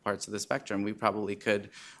ideological parts of the spectrum, we probably could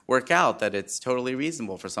work out that it's totally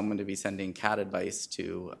reasonable for someone to be sending cat advice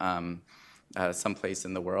to someplace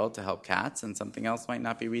in the world to help cats, and something else might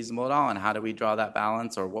not be reasonable at all. And how do we draw that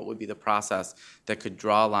balance, or what would be the process that could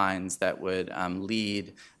draw lines that would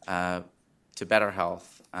lead to better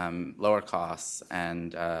health, lower costs,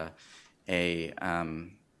 and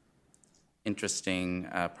interesting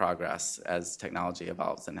progress as technology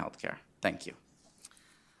evolves in healthcare? Thank you.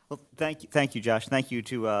 Well, thank you, Josh. Thank you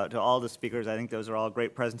to all the speakers. I think those are all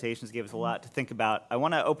great presentations. Gave us a lot to think about. I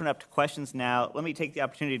want to open up to questions now. Let me take the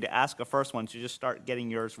opportunity to ask a first one, so just start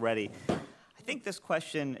getting yours ready. I think this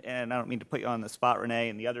question, and I don't mean to put you on the spot, Renee,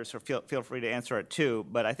 and the others, so feel free to answer it too,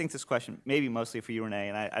 but I think this question may be mostly for you, Renee,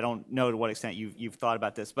 and I don't know to what extent you've thought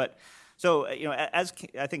about this. But so, as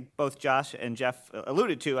I think both Josh and Jeff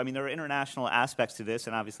alluded to, I mean, there are international aspects to this,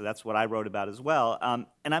 and obviously that's what I wrote about as well.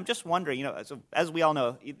 And I'm just wondering, so as we all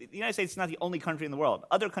know, the United States is not the only country in the world.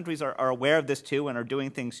 Other countries are aware of this too and are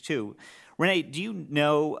doing things too. Renee, do you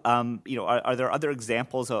know, are there other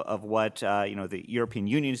examples of what, the European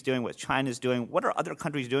Union is doing, what China is doing? What are other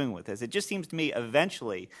countries doing with this? It just seems to me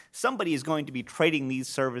eventually somebody is going to be trading these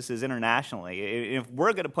services internationally. If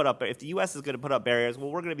the U.S. is going to put up barriers, well,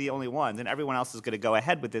 we're going to be the only ones, and everyone else is going to go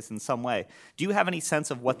ahead with this in some way. Do you have any sense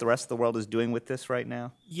of what the rest of the world is doing with this right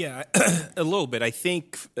now? Yeah, a little bit. I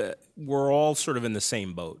think we're all sort of in the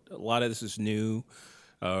same boat. A lot of this is new.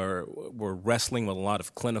 We're wrestling with a lot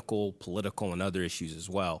of clinical, political, and other issues as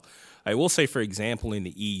well. I will say, for example, in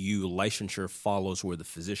the EU, licensure follows where the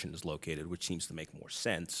physician is located, which seems to make more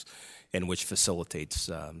sense and which facilitates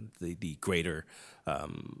the greater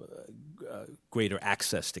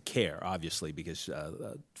access to care, obviously, because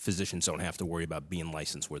physicians don't have to worry about being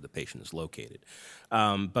licensed where the patient is located.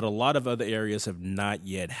 But a lot of other areas have not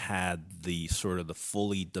yet had the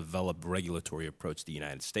fully developed regulatory approach the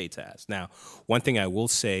United States has. Now, one thing I will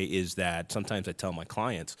say is that sometimes I tell my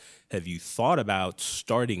clients, have you thought about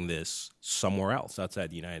starting this somewhere else outside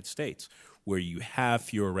the United States, where you have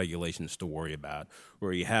fewer regulations to worry about,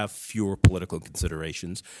 where you have fewer political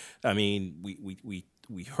considerations? I mean,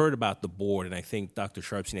 we heard about the board, and I think, Dr.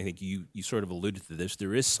 Sharpstein, I think you sort of alluded to this.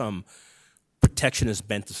 There is some protectionist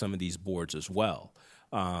bent to some of these boards as well.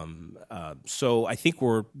 So I think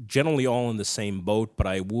we're generally all in the same boat, but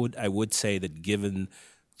I would say that given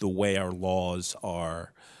the way our laws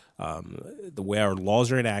are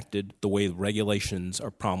enacted, the way regulations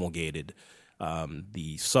are promulgated,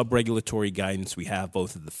 the sub-regulatory guidance we have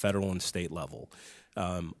both at the federal and state level,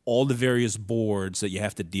 all the various boards that you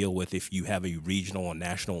have to deal with if you have a regional and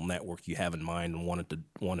national network you have in mind and want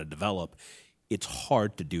to develop, it's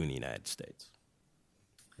hard to do in the United States.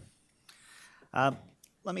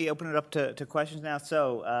 Let me open it up to questions now.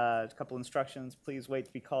 So a couple instructions. Please wait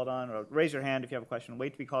to be called on, or raise your hand if you have a question.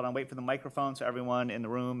 Wait to be called on. Wait for the microphone so everyone in the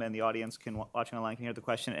room and the audience watching online can hear the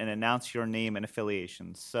question, and announce your name and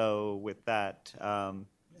affiliation. So with that,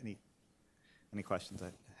 any questions?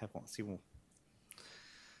 I have one. See one.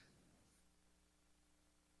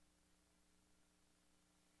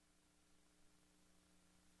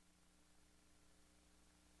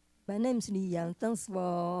 My name is Li Yang. Thanks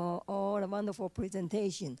for all the wonderful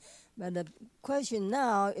presentation. But the question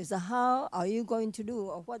now is, how are you going to do,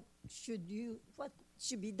 or what should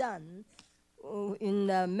be done in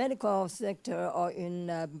the medical sector or in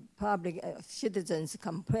public citizens'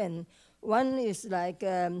 complaint? One is like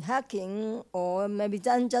hacking, or maybe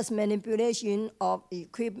just manipulation of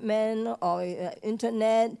equipment or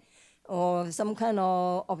internet, or some kind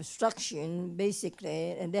of obstruction,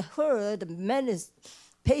 basically. And they hurt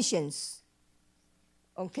patients,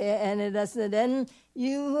 okay, and then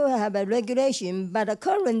you have a regulation, but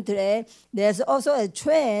currently there's also a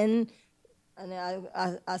trend, and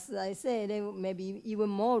as I say, they may be even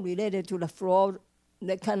more related to the fraud,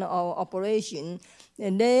 that kind of operation,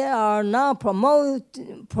 and they are now promote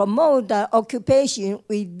the occupation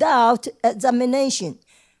without examination.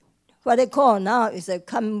 What they call now is a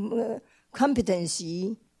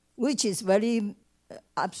competency, which is very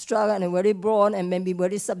abstract and very broad and maybe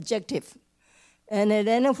very subjective. And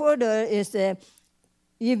then further is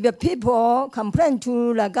if the people complain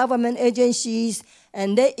to the government agencies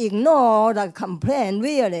and they ignore the complaint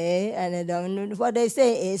really, and what they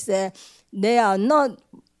say is they are not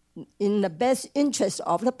in the best interest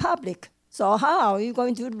of the public. So how are you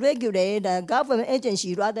going to regulate the government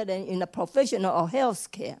agency rather than in the professional or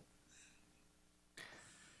health care?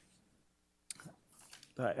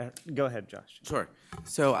 Go ahead, Josh. Sure.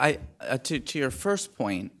 So to your first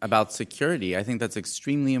point about security, I think that's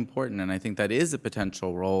extremely important, and I think that is a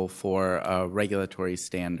potential role for a regulatory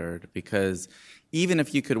standard, because even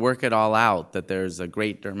if you could work it all out, that there's a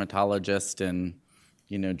great dermatologist in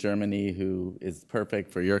Germany who is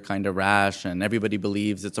perfect for your kind of rash, and everybody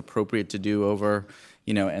believes it's appropriate to do over,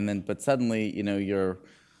 but suddenly, your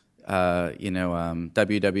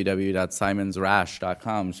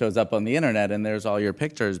www.simonsrash.com shows up on the internet and there's all your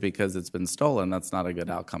pictures because it's been stolen. That's not a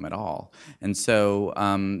good outcome at all. And so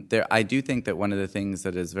I do think that one of the things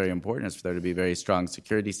that is very important is for there to be very strong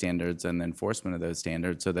security standards and enforcement of those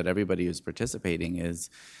standards so that everybody who's participating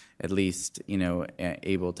is at least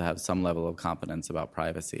able to have some level of competence about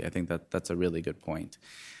privacy. I think that's a really good point.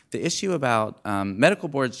 The issue about medical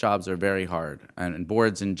boards' jobs are very hard, and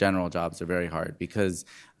boards in general jobs are very hard because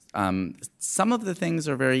some of the things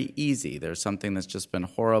are very easy. There's something that's just been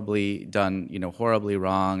horribly done, horribly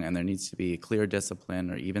wrong, and there needs to be clear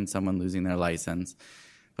discipline or even someone losing their license.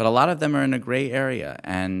 But a lot of them are in a gray area,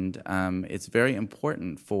 and it's very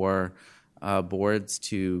important for boards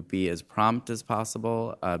to be as prompt as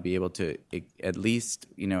possible, be able to at least,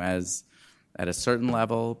 at a certain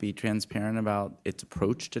level, be transparent about its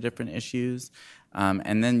approach to different issues.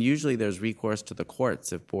 And then usually there's recourse to the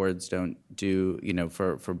courts if boards don't do,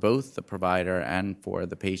 for both the provider and for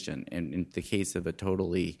the patient. In the case of a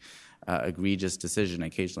totally egregious decision,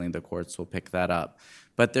 occasionally the courts will pick that up.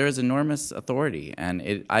 But there is enormous authority,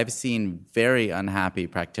 and I've seen very unhappy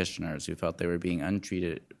practitioners who felt they were being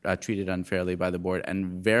treated unfairly by the board,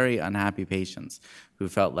 and very unhappy patients who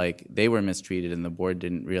felt like they were mistreated and the board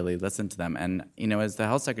didn't really listen to them. And, as the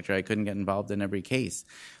health secretary, I couldn't get involved in every case.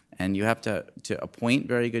 And you have to appoint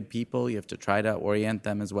very good people. You have to try to orient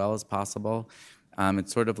them as well as possible.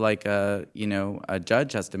 It's sort of like a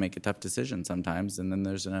judge has to make a tough decision sometimes, and then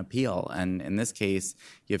there's an appeal. And in this case,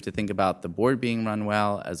 you have to think about the board being run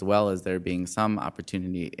well as there being some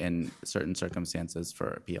opportunity in certain circumstances for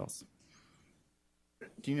appeals.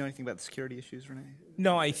 Do you know anything about the security issues, Renee?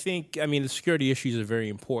 No, the security issues are very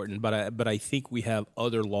important, but I think we have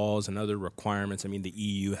other laws and other requirements. The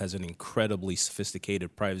EU has an incredibly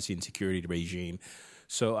sophisticated privacy and security regime.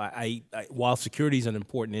 So while security is an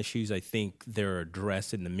important issue, I think they're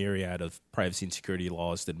addressed in the myriad of privacy and security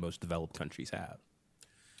laws that most developed countries have.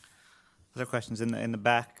 Other questions in the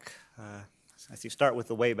back? I see start with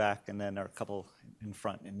the way back, and then there are a couple in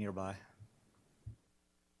front and nearby.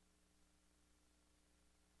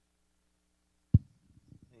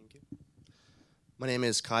 Thank you. My name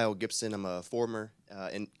is Kyle Gibson. I'm a former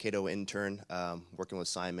Cato intern working with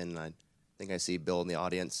Simon. I think I see Bill in the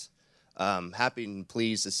audience. Happy and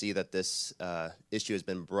pleased to see that this issue has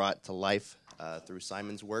been brought to life through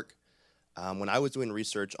Simon's work. When I was doing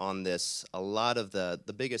research on this, a lot of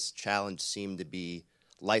the biggest challenge seemed to be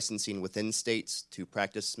licensing within states to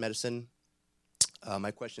practice medicine.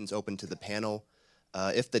 My question's open to the panel.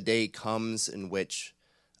 If the day comes in which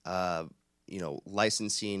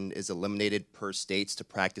licensing is eliminated per states to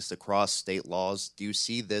practice across state laws, do you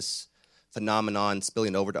see this phenomenon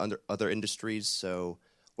spilling over to other industries? So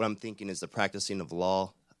what I'm thinking is the practicing of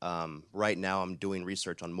law. Right now I'm doing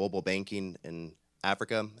research on mobile banking in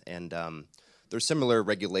Africa, and there's similar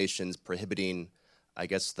regulations prohibiting, I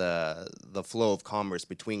guess, the flow of commerce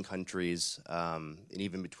between countries and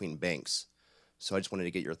even between banks. So I just wanted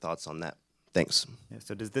to get your thoughts on that. Thanks. Yeah,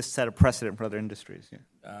 so does this set a precedent for other industries? Yeah.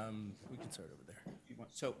 We can start over there.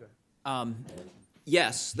 So,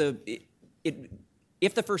 yes,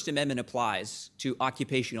 if the First Amendment applies to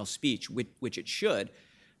occupational speech, which it should,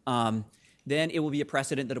 then it will be a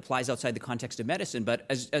precedent that applies outside the context of medicine. But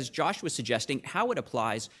as Josh was suggesting, how it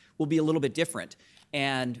applies will be a little bit different.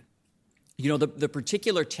 And the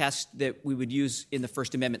particular test that we would use in the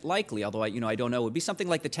First Amendment likely, although I don't know, would be something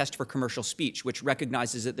like the test for commercial speech, which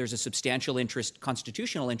recognizes that there's a substantial interest,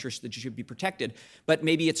 constitutional interest, that should be protected, but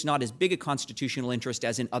maybe it's not as big a constitutional interest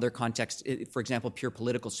as in other contexts, for example, pure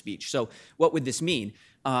political speech. So what would this mean?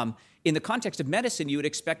 In the context of medicine, you would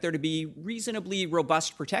expect there to be reasonably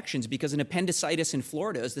robust protections because an appendicitis in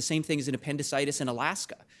Florida is the same thing as an appendicitis in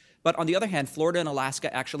Alaska. But on the other hand, Florida and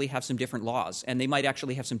Alaska actually have some different laws, and they might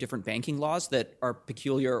actually have some different banking laws that are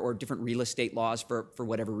peculiar, or different real estate laws for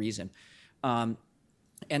whatever reason. And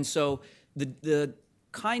so the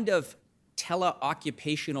kind of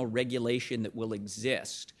teleoccupational regulation that will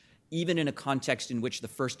exist, even in a context in which the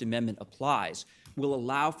First Amendment applies, will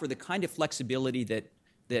allow for the kind of flexibility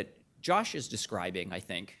that Josh is describing, I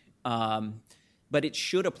think. But it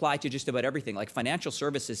should apply to just about everything. Like financial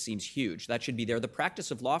services seems huge. That should be there. The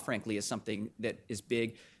practice of law, frankly, is something that is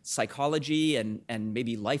big. Psychology and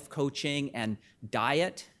maybe life coaching and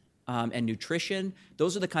diet and nutrition,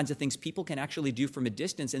 those are the kinds of things people can actually do from a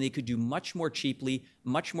distance, and they could do much more cheaply,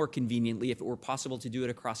 much more conveniently if it were possible to do it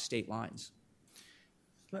across state lines.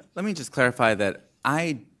 Let me just clarify that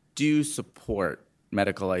I do support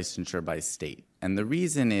medical licensure by state. And the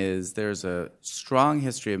reason is there's a strong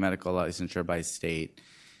history of medical licensure by state.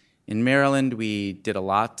 In Maryland, we did a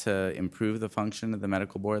lot to improve the function of the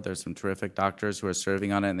medical board. There's some terrific doctors who are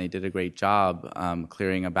serving on it, and they did a great job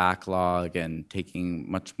clearing a backlog and taking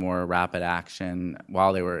much more rapid action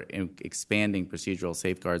while they were expanding procedural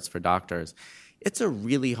safeguards for doctors. It's a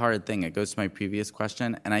really hard thing. It goes to my previous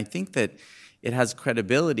question, and I think that it has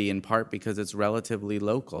credibility in part because it's relatively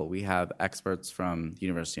local. We have experts from the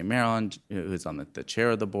University of Maryland, who's on the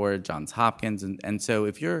chair of the board, Johns Hopkins. And so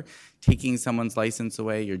if you're taking someone's license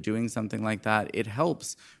away, you're doing something like that, it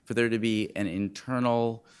helps for there to be an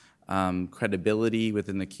internal credibility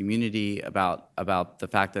within the community about the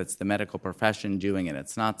fact that it's the medical profession doing it.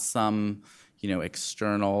 It's not some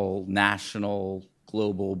external, national,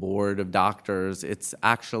 global board of doctors. It's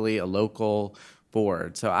actually a local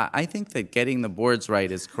board. So I think that getting the boards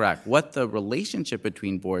right is correct. What the relationship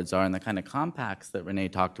between boards are and the kind of compacts that Renee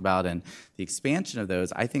talked about and the expansion of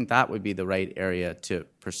those, I think that would be the right area to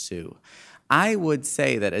pursue. I would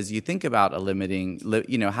say that as you think about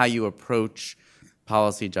how you approach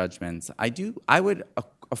policy judgments, I would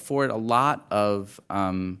afford a lot of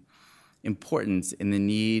importance in the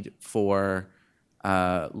need for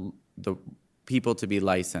the people to be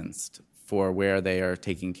licensed for where they are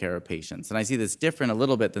taking care of patients. And I see this different a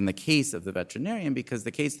little bit than the case of the veterinarian, because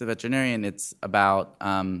the case of the veterinarian, it's about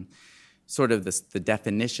sort of the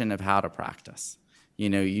definition of how to practice.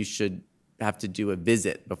 You should have to do a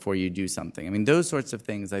visit before you do something. I mean, those sorts of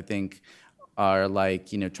things, I think, are like,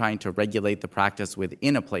 trying to regulate the practice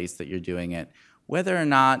within a place that you're doing it. Whether or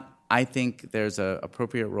not I think there's an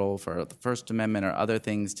appropriate role for the First Amendment or other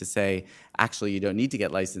things to say, actually, you don't need to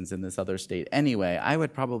get licensed in this other state anyway. I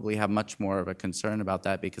would probably have much more of a concern about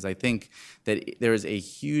that, because I think that there is a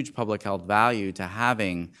huge public health value to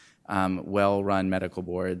having well-run medical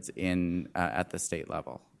boards at the state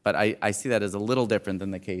level. But I see that as a little different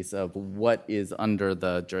than the case of what is under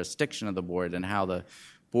the jurisdiction of the board and how the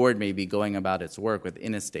board may be going about its work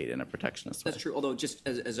within a state in a protectionist way. That's true, although just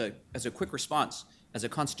as a quick response, as a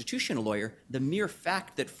constitutional lawyer, the mere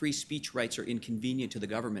fact that free speech rights are inconvenient to the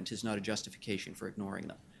government is not a justification for ignoring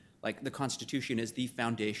them. Like, the Constitution is the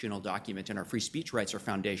foundational document, and our free speech rights are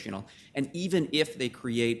foundational. And even if they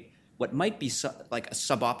create what might be like a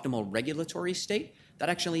suboptimal regulatory state, that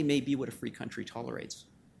actually may be what a free country tolerates.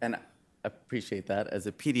 And I appreciate that. As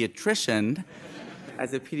a pediatrician,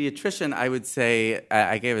 I would say,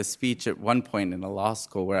 I gave a speech at one point in a law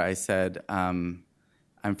school where I said,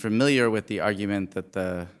 I'm familiar with the argument that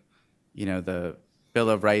the Bill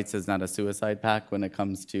of Rights is not a suicide pact when it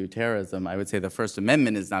comes to terrorism. I would say the First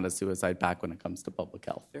Amendment is not a suicide pact when it comes to public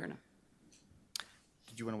health. Fair enough.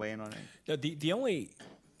 Did you want to weigh in on it? The only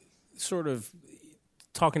sort of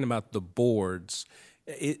talking about the boards,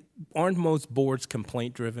 aren't most boards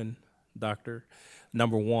complaint-driven, Doctor?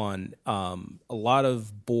 Number one, a lot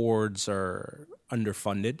of boards are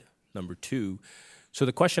underfunded. Number two, so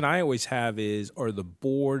the question I always have is, are the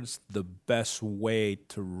boards the best way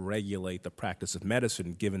to regulate the practice of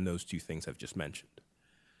medicine, given those two things I've just mentioned?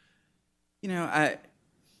 I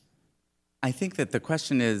think that the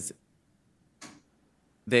question is,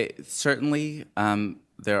 certainly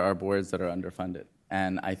there are boards that are underfunded.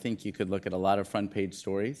 And I think you could look at a lot of front-page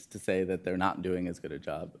stories to say that they're not doing as good a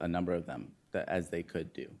job, a number of them, as they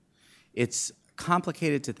could do. It's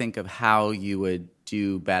complicated to think of how you would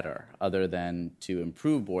do better other than to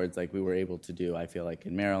improve boards like we were able to do, I feel like,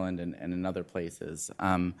 in Maryland and in other places,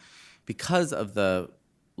 because of the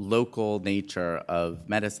local nature of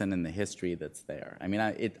medicine and the history that's there. I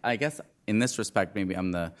mean, I guess in this respect, maybe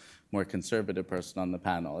I'm the more conservative person on the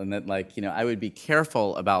panel, and that, I would be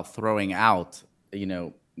careful about throwing out,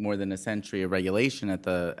 more than a century of regulation at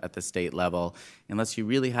the state level, unless you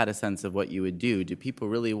really had a sense of what you would do. Do people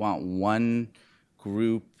really want one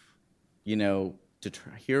group,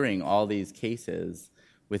 hearing all these cases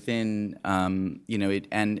within, and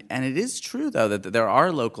it is true, though, that there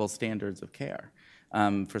are local standards of care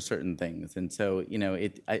for certain things. And so,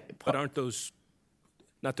 But aren't those,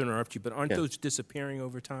 not to interrupt you, but aren't those disappearing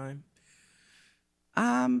over time?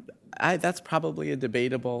 That's probably a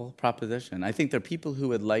debatable proposition. I think there are people who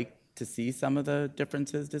would like to see some of the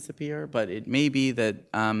differences disappear, but it may be that,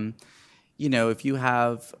 if you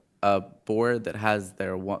have a board that has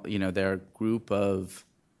their group of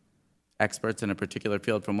experts in a particular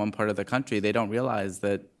field from one part of the country, they don't realize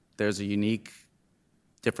that there's a unique,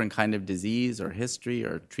 different kind of disease or history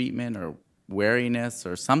or treatment or wariness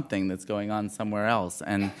or something that's going on somewhere else.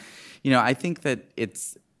 And, I think that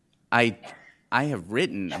I have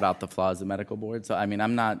written about the flaws of medical boards, so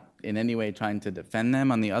I'm not in any way trying to defend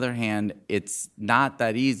them. On the other hand, it's not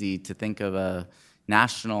that easy to think of a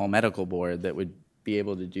national medical board that would be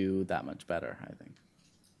able to do that much better, I think.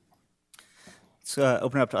 Let's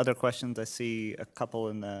open up to other questions. I see a couple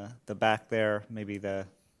in the back there, maybe the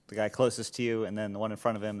guy closest to you, and then the one in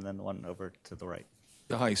front of him, and then the one over to the right.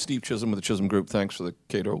 Hi, Steve Chisholm with the Chisholm Group. Thanks for the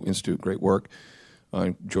Cato Institute. Great work.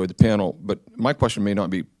 I enjoyed the panel, but my question may not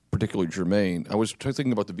be particularly germane. I was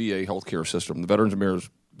thinking about the VA healthcare system, the Veterans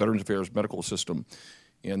Affairs medical system,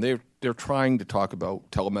 and they're trying to talk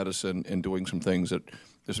about telemedicine and doing some things that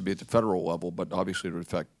this would be at the federal level, but obviously it would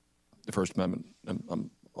affect the First Amendment.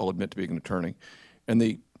 I'll admit to being an attorney,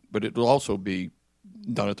 but it will also be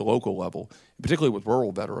done at the local level, particularly with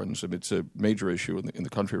rural veterans. It's a major issue in the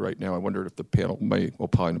country right now. I wondered if the panel may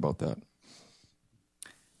opine about that.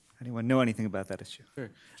 Anyone know anything about that issue?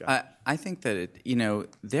 Sure. I think that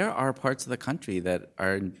there are parts of the country that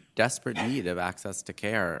are in desperate need of access to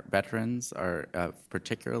care. Veterans are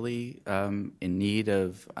particularly in need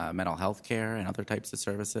of mental health care and other types of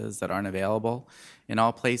services that aren't available in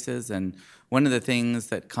all places. And one of the things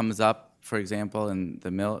that comes up, for example, in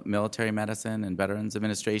the military medicine and Veterans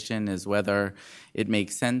Administration is whether it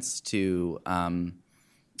makes sense to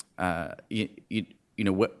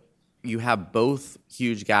you have both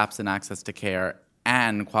huge gaps in access to care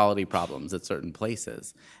and quality problems at certain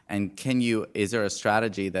places. And is there a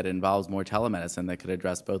strategy that involves more telemedicine that could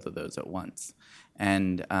address both of those at once?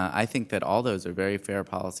 And I think that all those are very fair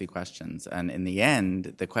policy questions. And in the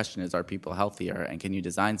end, the question is, are people healthier? And can you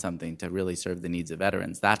design something to really serve the needs of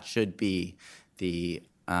veterans? That should be the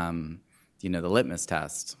litmus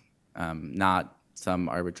test, not some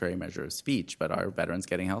arbitrary measure of speech, but are veterans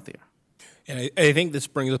getting healthier? And I think this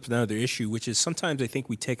brings up another issue, which is sometimes I think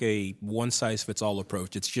we take a one-size-fits-all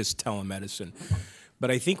approach. It's just telemedicine. But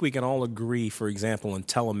I think we can all agree, for example, in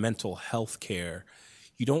telemental health care,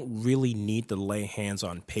 you don't really need to lay hands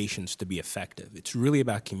on patients to be effective. It's really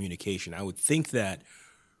about communication. I would think that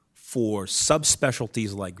for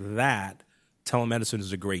subspecialties like that, telemedicine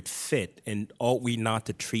is a great fit, and ought we not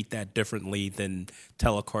to treat that differently than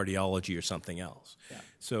telecardiology or something else? Yeah.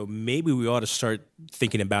 So maybe we ought to start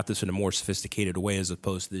thinking about this in a more sophisticated way as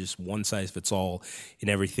opposed to just one size fits all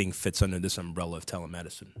and everything fits under this umbrella of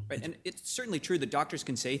telemedicine. Right, and it's certainly true that doctors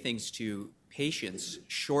can say things to patients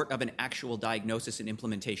short of an actual diagnosis and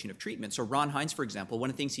implementation of treatment. So Ron Hines, for example,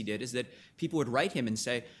 one of the things he did is that people would write him and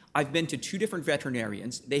say, I've been to 2 different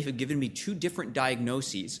veterinarians, they have given me 2 different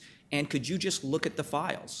diagnoses, and could you just look at the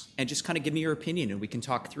files and just kind of give me your opinion and we can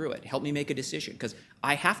talk through it. Help me make a decision, because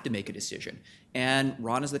I have to make a decision. And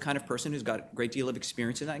Ron is the kind of person who's got a great deal of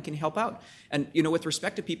experience in that and can help out. And with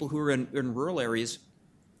respect to people who are in rural areas,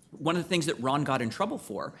 one of the things that Ron got in trouble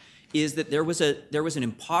for is that there was an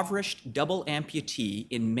impoverished double amputee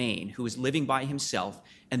in Maine who was living by himself,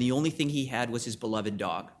 and the only thing he had was his beloved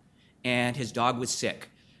dog. And his dog was sick,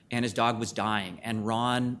 and his dog was dying. And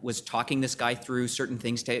Ron was talking this guy through certain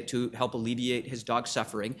things to help alleviate his dog's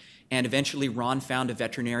suffering. And eventually Ron found a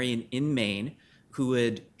veterinarian in Maine who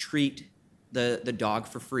would treat the dog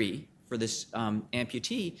for free for this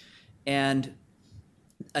amputee. And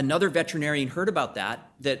another veterinarian heard about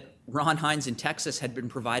that Ron Hines in Texas had been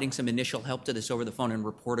providing some initial help to this over the phone and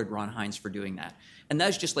reported Ron Hines for doing that. And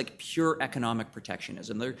that's just like pure economic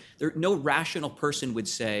protectionism. No rational person would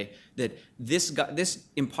say that this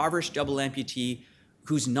impoverished double amputee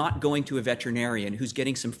who's not going to a veterinarian, who's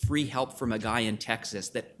getting some free help from a guy in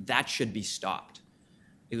Texas, that should be stopped.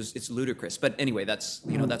 It's ludicrous. But anyway, that's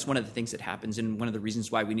one of the things that happens, and one of the reasons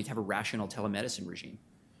why we need to have a rational telemedicine regime.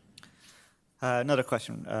 Another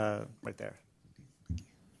question right there.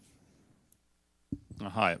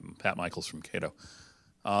 Hi, I'm Pat Michaels from Cato.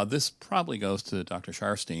 This probably goes to Dr.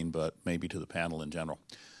 Sharfstein, but maybe to the panel in general.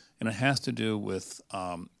 And it has to do with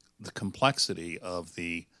the complexity of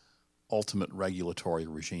the ultimate regulatory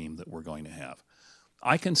regime that we're going to have.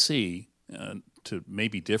 I can see, to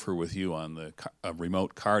maybe differ with you on the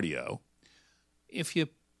remote cardio, if you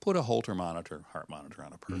put a Holter monitor, heart monitor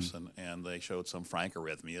on a person, and they showed some frank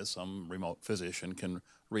arrhythmia, some remote physician can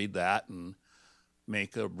read that and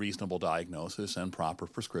make a reasonable diagnosis and proper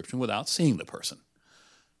prescription without seeing the person.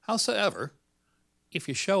 Howsoever, if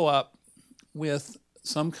you show up with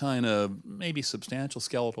some kind of maybe substantial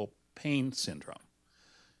skeletal pain syndrome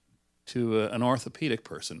to an orthopedic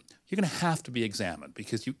person, you're going to have to be examined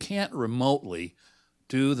because you can't remotely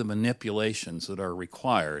do the manipulations that are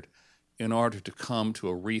required in order to come to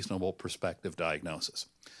a reasonable prospective diagnosis.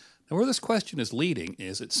 Now, where this question is leading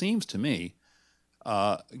is, it seems to me,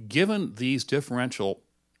 given these differential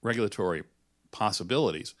regulatory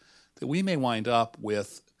possibilities, that we may wind up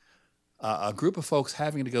with a group of folks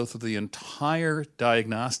having to go through the entire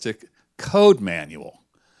diagnostic code manual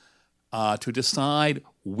to decide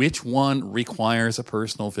which one requires a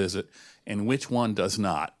personal visit and which one does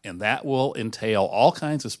not. And that will entail all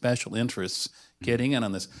kinds of special interests getting in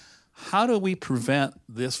on this. How do we prevent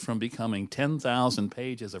this from becoming 10,000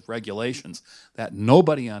 pages of regulations that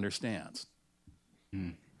nobody understands?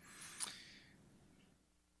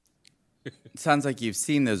 It sounds like you've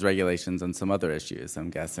seen those regulations on some other issues,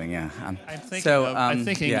 I'm guessing, yeah. I'm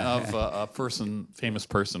thinking of a famous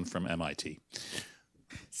person from MIT.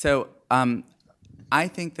 So I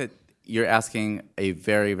think that you're asking a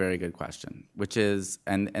very, very good question, which is,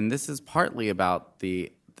 and this is partly about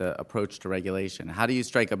the approach to regulation. How do you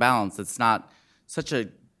strike a balance that's not such a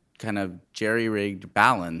kind of jerry-rigged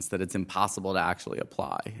balance that it's impossible to actually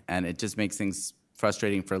apply? And it just makes things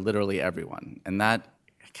frustrating for literally everyone. And that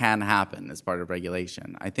can happen as part of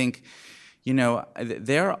regulation. I think,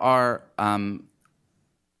 there are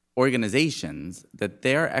organizations that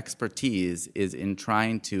their expertise is in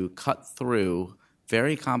trying to cut through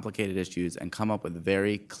very complicated issues and come up with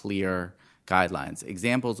very clear guidelines.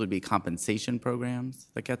 Examples would be compensation programs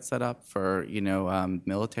that get set up for,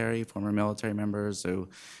 former military members who've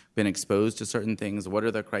been exposed to certain things. What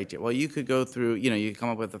are the criteria? Well, you could go through, you could come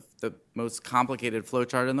up with the most complicated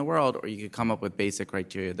flowchart in the world, or you could come up with basic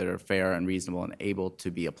criteria that are fair and reasonable and able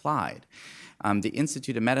to be applied. The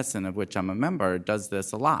Institute of Medicine, of which I'm a member, does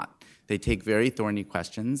this a lot. They take very thorny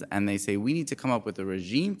questions and they say, we need to come up with a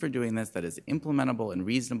regime for doing this that is implementable and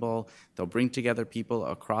reasonable. They'll bring together people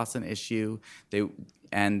across an issue.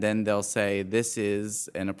 And then they'll say, this is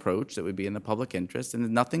an approach that would be in the public interest, and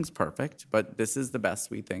nothing's perfect, but this is the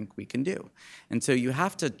best we think we can do. And so you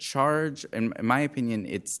have to charge, in my opinion,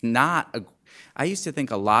 it's not I used to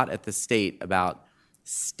think a lot at the state about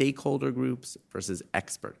stakeholder groups versus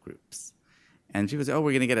expert groups. And people say,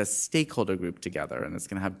 we're going to get a stakeholder group together, and it's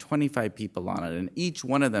going to have 25 people on it, and each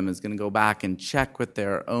one of them is going to go back and check with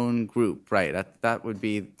their own group. Right, that would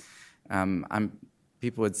be,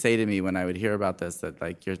 people would say to me when I would hear about this that,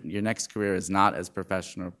 like, your next career is not as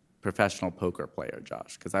professional poker player,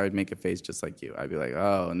 Josh, because I would make a face just like you. I'd be like,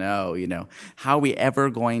 oh, no, how are we ever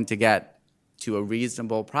going to get to a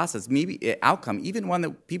reasonable process, maybe outcome, even one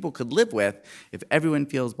that people could live with if everyone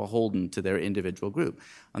feels beholden to their individual group.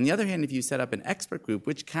 On the other hand, if you set up an expert group,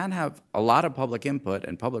 which can have a lot of public input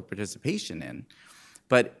and public participation in,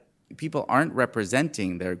 but people aren't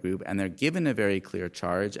representing their group and they're given a very clear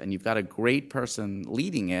charge and you've got a great person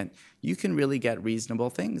leading it, you can really get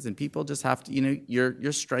reasonable things. And people just have to,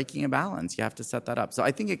 you're striking a balance. You have to set that up. So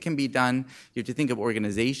I think it can be done. You have to think of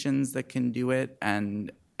organizations that can do it,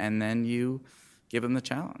 and then you give them the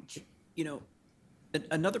challenge.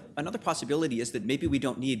 Another possibility is that maybe we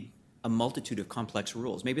don't need a multitude of complex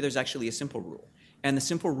rules. Maybe there's actually a simple rule. And the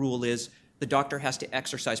simple rule is the doctor has to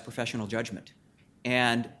exercise professional judgment.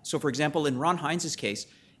 And so, for example, in Ron Hines' case,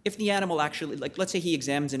 if the animal actually, let's say he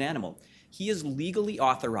examines an animal, he is legally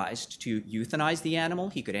authorized to euthanize the animal.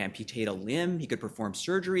 He could amputate a limb. He could perform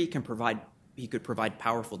surgery. He could provide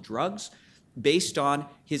powerful drugs based on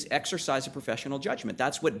his exercise of professional judgment.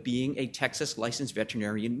 That's what being a Texas licensed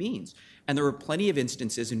veterinarian means. And there were plenty of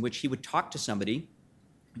instances in which he would talk to somebody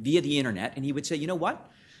via the internet, and he would say, you know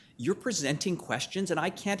what? You're presenting questions, and I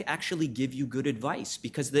can't actually give you good advice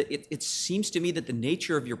because it seems to me that the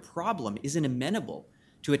nature of your problem isn't amenable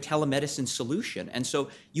to a telemedicine solution. And so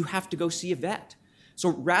you have to go see a vet. So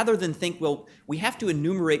rather than think, well, we have to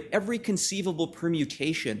enumerate every conceivable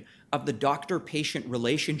permutation of the doctor-patient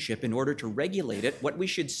relationship in order to regulate it, what we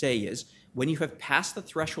should say is, when you have passed the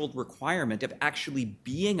threshold requirement of actually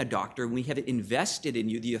being a doctor, and we have invested in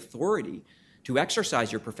you the authority to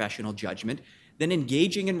exercise your professional judgment, then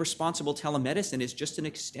engaging in responsible telemedicine is just an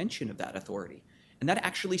extension of that authority. And that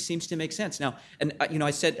actually seems to make sense. Now, and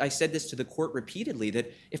I said this to the court repeatedly,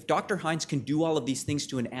 that if Dr. Hines can do all of these things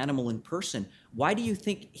to an animal in person, why do you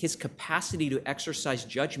think his capacity to exercise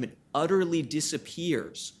judgment utterly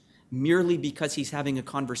disappears merely because he's having a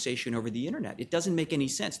conversation over the internet? It doesn't make any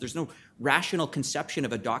sense. There's no rational conception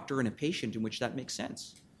of a doctor and a patient in which that makes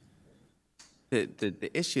sense.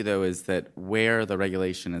 The issue, though, is that where the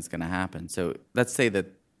regulation is going to happen. So let's say that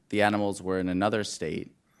the animals were in another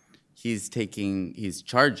state. he's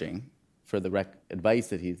charging for the advice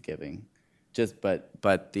that he's giving.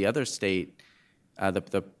 But the other state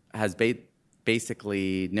has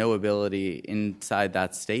basically no ability inside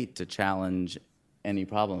that state to challenge any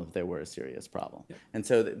problem if there were a serious problem. Yeah. And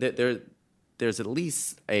so there's at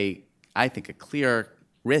least I think a clear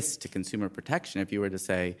risk to consumer protection if you were to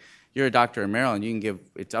say, you're a doctor in Maryland, you can give,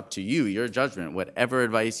 it's up to you, your judgment, whatever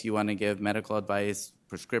advice you want to give, medical advice,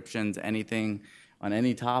 prescriptions, anything on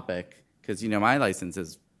any topic, because, my license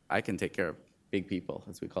is, I can take care of big people,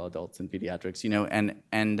 as we call adults in pediatrics,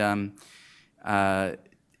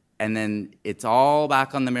 and then it's all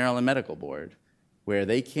back on the Maryland Medical Board, where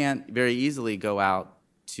they can't very easily go out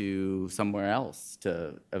to somewhere else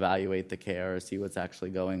to evaluate the care or see what's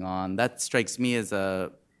actually going on. That strikes me as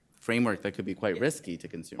a framework that could be quite risky to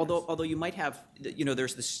consumers. Although you might have,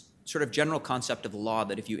 there's this sort of general concept of the law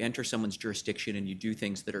that if you enter someone's jurisdiction and you do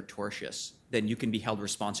things that are tortious, then you can be held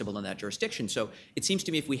responsible in that jurisdiction. So it seems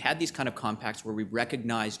to me if we had these kind of compacts where we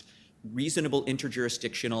recognized reasonable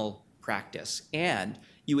interjurisdictional practice, and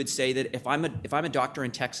you would say that if I'm a doctor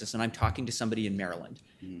in Texas and I'm talking to somebody in Maryland,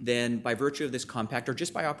 then by virtue of this compact or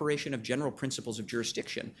just by operation of general principles of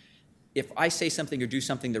jurisdiction, if I say something or do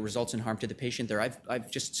something that results in harm to the patient there,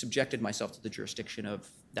 I've just subjected myself to the jurisdiction of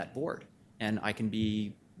that board, and I can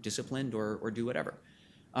be disciplined or do whatever.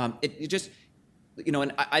 It just,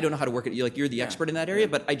 and I don't know how to work it. You're the expert in that area,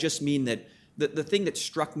 but I just mean that the thing that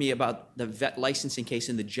struck me about the vet licensing case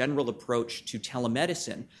and the general approach to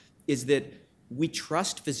telemedicine is that we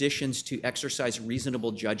trust physicians to exercise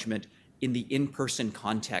reasonable judgment in the in-person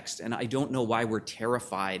context, and I don't know why we're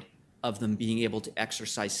terrified of them being able to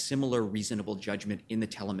exercise similar reasonable judgment in the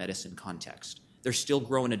telemedicine context. They're still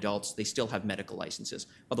grown adults. They still have medical licenses,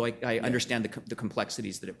 although I understand the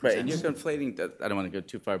complexities that it presents. Right, and you're conflating, I don't want to go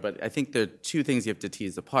too far, but I think there are two things you have to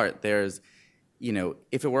tease apart. There's,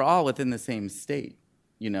 if it were all within the same state,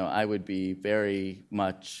 I would be very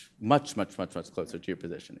much closer to your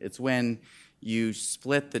position. It's when you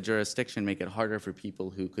split the jurisdiction, make it harder for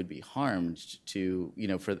people who could be harmed to,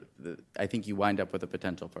 I think you wind up with a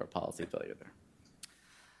potential for a policy failure there.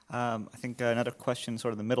 I think another question,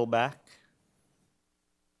 sort of the middle back.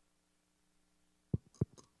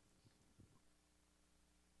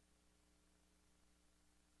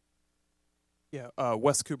 Yeah,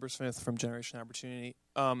 Wes Cooper-Smith from Generation Opportunity.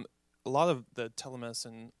 A lot of the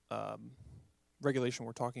telemedicine regulation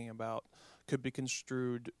we're talking about could be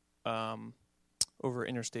construed over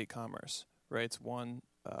interstate commerce, right? It's one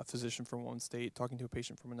physician from one state talking to a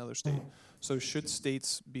patient from another state. So should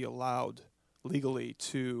states be allowed legally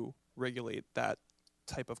to regulate that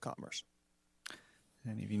type of commerce?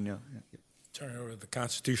 Any of you know? Turn over to the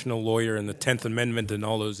constitutional lawyer and the 10th Amendment and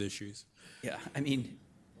all those issues. Yeah,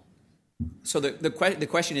 so the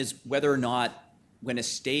question is whether or not when a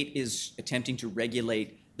state is attempting to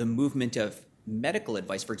regulate the movement of medical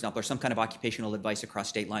advice, for example, or some kind of occupational advice across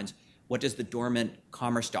state lines, what does the dormant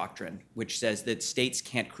commerce doctrine, which says that states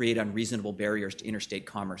can't create unreasonable barriers to interstate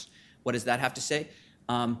commerce, what does that have to say?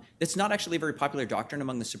 It's not actually a very popular doctrine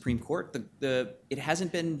among the Supreme Court. It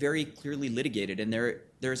hasn't been very clearly litigated, and there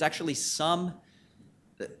is actually some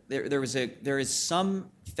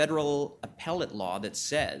federal appellate law that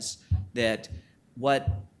says that what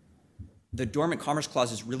the Dormant Commerce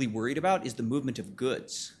Clause is really worried about is the movement of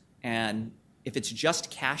goods. And if it's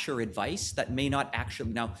just cash or advice, that may not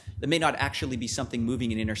actually be something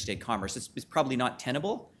moving in interstate commerce. It's probably not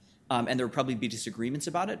tenable, and there will probably be disagreements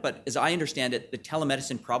about it. But as I understand it, the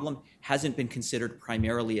telemedicine problem hasn't been considered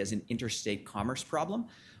primarily as an interstate commerce problem,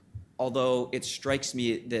 although it strikes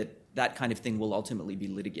me that kind of thing will ultimately be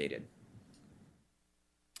litigated.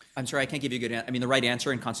 I'm sorry, I can't give you a good answer. The right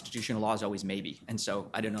answer in constitutional law is always maybe, and so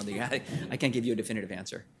I don't know. I can't give you a definitive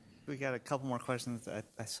answer. We got a couple more questions.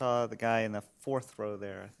 I saw the guy in the fourth row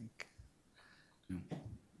there, I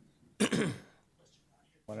think.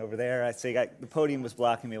 One over there. I see the podium was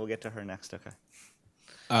blocking me. We'll get to her next, okay.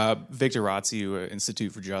 Victor Razziu,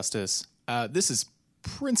 Institute for Justice. This is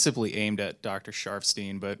principally aimed at Dr.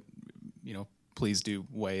 Sharfstein, but, please do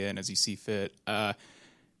weigh in as you see fit.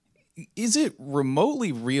 Is it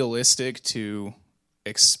remotely realistic to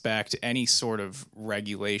expect any sort of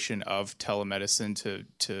regulation of telemedicine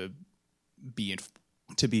to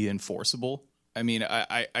be enforceable?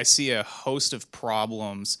 I see a host of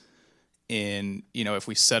problems in, if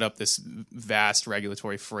we set up this vast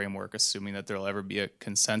regulatory framework, assuming that there'll ever be a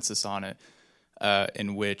consensus on it,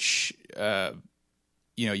 in which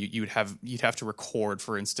you'd have to record,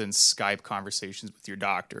 for instance, Skype conversations with your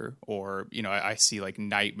doctor, or I see like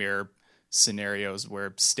nightmare scenarios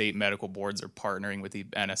where state medical boards are partnering with the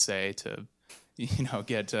NSA to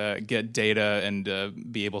get data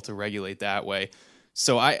and be able to regulate that way.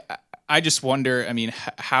 So I just wonder, I mean,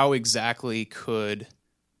 how exactly could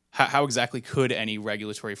any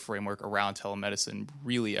regulatory framework around telemedicine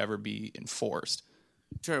really ever be enforced?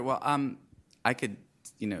 Sure. Well, I could,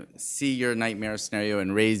 see your nightmare scenario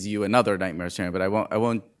and raise you another nightmare scenario, but I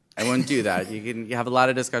won't do that. You have a lot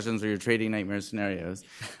of discussions where you're trading nightmare scenarios.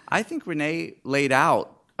 I think Renee laid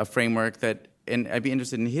out a framework that, and I'd be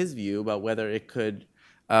interested in his view about whether it could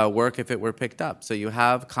work if it were picked up. So you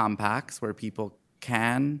have compacts where people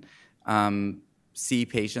can see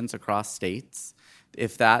patients across states.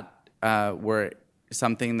 If that were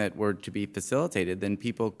something that were to be facilitated, then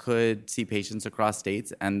people could see patients across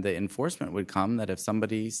states, and the enforcement would come that if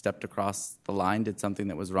somebody stepped across the line, did something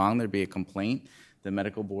that was wrong, there'd be a complaint. The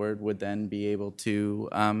medical board would then be able to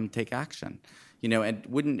take action.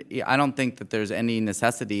 I don't think that there's any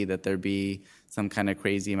necessity that there be some kind of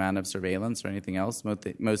crazy amount of surveillance or anything else.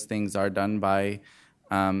 Most things are done by,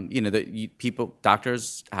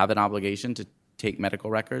 doctors have an obligation to take medical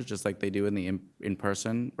records just like they do in the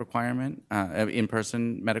in-person requirement,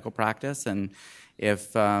 in-person medical practice. And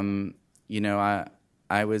if, I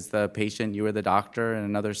was the patient, you were the doctor in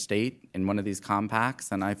another state in one of these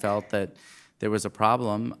compacts, and I felt that there was a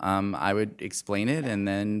problem, I would explain it, and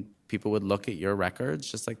then people would look at your records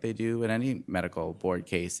just like they do in any medical board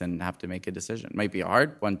case and have to make a decision. It might be a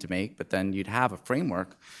hard one to make, but then you'd have a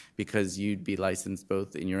framework because you'd be licensed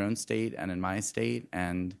both in your own state and in my state,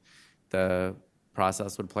 and the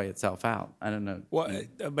process would play itself out. I don't know. Well,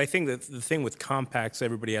 I think that the thing with compacts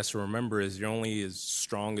everybody has to remember is you're only as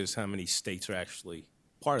strong as how many states are actually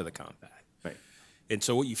part of the compact. Right. And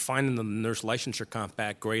so what you find in the nurse licensure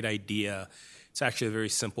compact, great idea. It's actually a very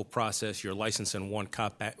simple process. You're licensed in one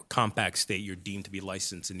compact state. You're deemed to be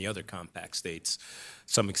licensed in the other compact states.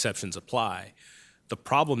 Some exceptions apply. The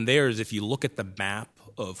problem there is if you look at the map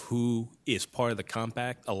of who is part of the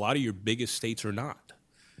compact, a lot of your biggest states are not.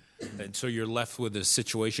 And so you're left with a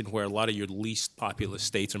situation where a lot of your least populous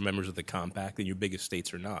states are members of the compact and your biggest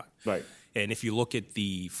states are not. Right. And if you look at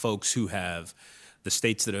the folks who have, the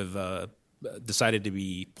states that have decided to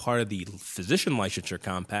be part of the physician licensure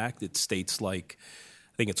compact, it's states like,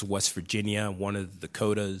 I think it's West Virginia, one of the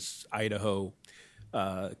Dakotas, Idaho,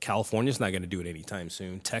 California's not going to do it anytime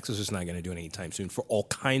soon. Texas is not going to do it anytime soon for all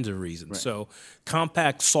kinds of reasons. Right. So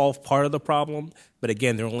compacts solve part of the problem, but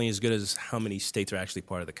again, they're only as good as how many states are actually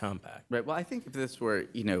part of the compact. Right. Well, I think if this were,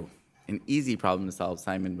 an easy problem to solve,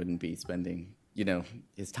 Simon wouldn't be spending,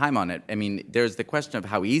 his time on it. I mean, there's the question of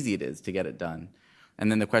how easy it is to get it done, and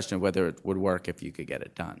then the question of whether it would work if you could get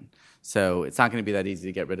it done. So it's not going to be that easy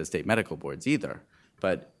to get rid of state medical boards either.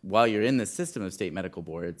 But while you're in the system of state medical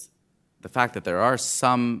boards, the fact that there are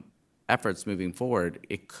some efforts moving forward,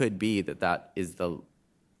 it could be that is the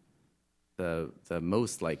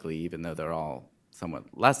most likely, even though they're all somewhat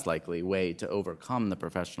less likely, way to overcome the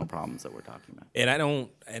professional problems that we're talking about. And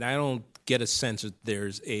I don't get a sense that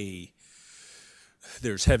there's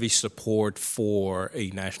heavy support for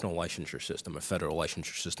a national licensure system, a federal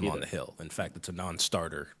licensure system on the Hill. In fact, it's a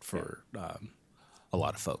non-starter for a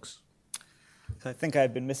lot of folks. So I think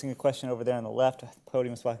I've been missing a question over there on the left. The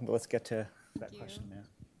podium is blocking, but let's get to that question now.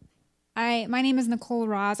 My name is Nicole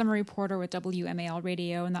Ross. I'm a reporter with WMAL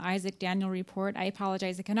Radio and the Isaac Daniel Report. I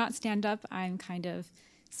apologize, I cannot stand up. I'm kind of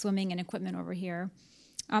swimming in equipment over here.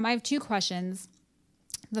 I have two questions.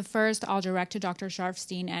 The first I'll direct to Dr.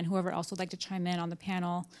 Sharfstein and whoever else would like to chime in on the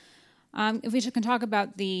panel. If we can talk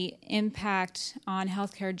about the impact on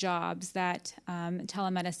healthcare jobs that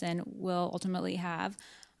telemedicine will ultimately have.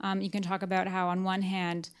 You can talk about how on one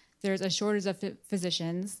hand there's a shortage of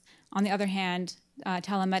physicians. On the other hand,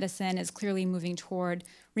 telemedicine is clearly moving toward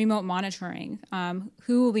remote monitoring.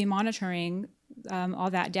 Who will be monitoring all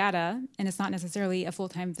that data? And it's not necessarily a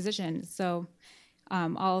full-time physician. So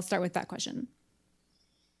I'll start with that question.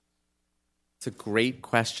 It's a great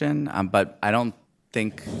question, but I don't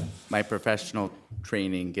think my professional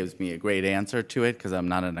training gives me a great answer to it because I'm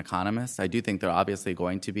not an economist. I do think there are obviously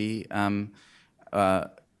going to be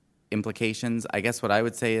implications. I guess what I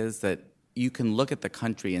would say is that you can look at the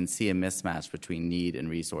country and see a mismatch between need and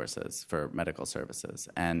resources for medical services.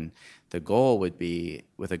 And the goal would be,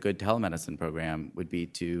 with a good telemedicine program, would be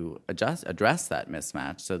to address that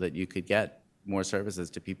mismatch so that you could get more services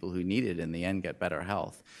to people who need it, in the end get better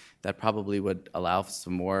health. That probably would allow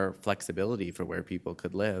some more flexibility for where people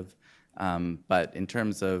could live. But in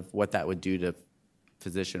terms of what that would do to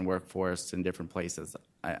physician workforce in different places,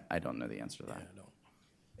 I don't know the answer to that.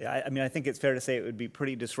 Yeah, I mean, I think it's fair to say it would be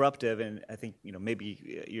pretty disruptive, and I think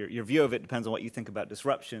maybe your view of it depends on what you think about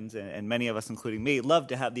disruptions. And many of us, including me, love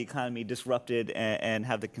to have the economy disrupted and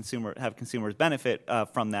have consumers benefit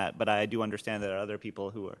from that. But I do understand that there are other people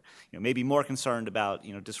who are maybe more concerned about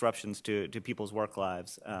disruptions to people's work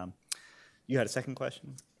lives. You had a second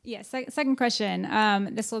question? Yes, second question.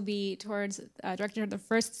 This will be directed to the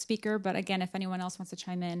first speaker, but again, if anyone else wants to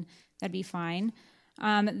chime in, that'd be fine.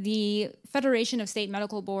 The Federation of State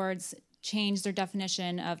Medical Boards changed their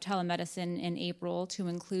definition of telemedicine in April to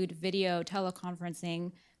include video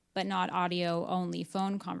teleconferencing, but not audio-only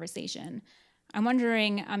phone conversation. I'm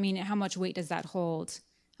wondering, how much weight does that hold,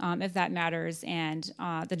 if that matters, and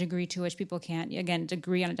the degree to which people can't, again,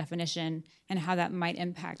 agree on a definition, and how that might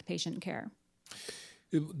impact patient care.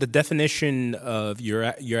 The definition of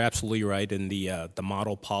you're absolutely right. In the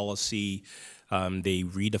model policy, they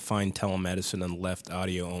redefined telemedicine and left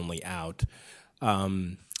audio only out.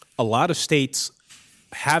 A lot of states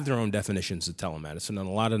have their own definitions of telemedicine, and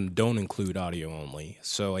a lot of them don't include audio only.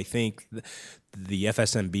 So I think the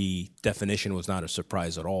FSMB definition was not a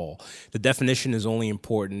surprise at all. The definition is only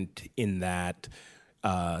important in that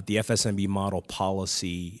the FSMB model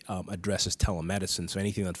policy addresses telemedicine, so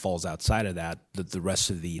anything that falls outside of that, the rest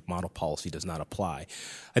of the model policy does not apply.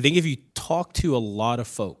 I think if you talk to a lot of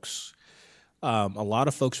folks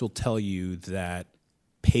will tell you that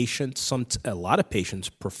a lot of patients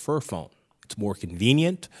prefer phone. It's more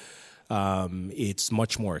convenient. It's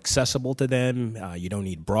much more accessible to them. You don't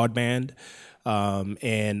need broadband.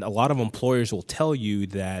 And a lot of employers will tell you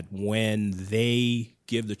that when they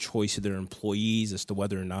give the choice to their employees as to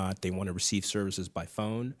whether or not they want to receive services by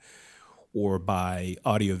phone or by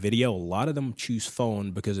audio video, a lot of them choose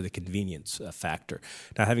phone because of the convenience factor.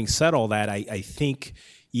 Now, having said all that, I think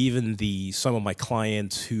even some of my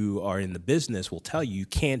clients who are in the business will tell you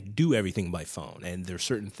can't do everything by phone. And there are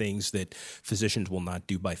certain things that physicians will not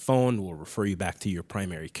do by phone, will refer you back to your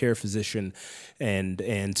primary care physician.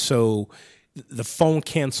 And so the phone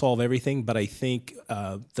can't solve everything, but I think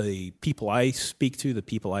the people I speak to, the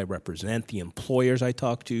people I represent, the employers I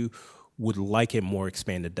talk to, would like a more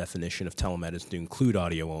expanded definition of telemedicine to include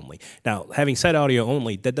audio only. Now, having said audio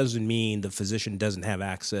only, that doesn't mean the physician doesn't have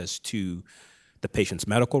access to the patient's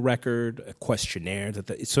medical record, a questionnaire.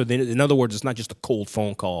 In other words, it's not just a cold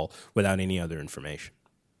phone call without any other information.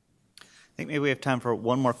 I think maybe we have time for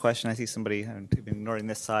one more question. I see somebody ignoring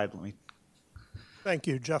this side. Let me. Thank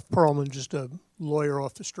you. Jeff Perlman, just a lawyer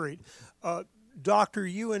off the street. Doctor,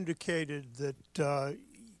 you indicated that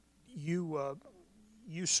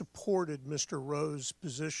you supported Mr. Rowe's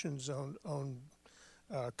positions on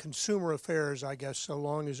consumer affairs, I guess, so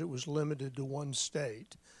long as it was limited to one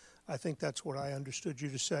state. I think that's what I understood you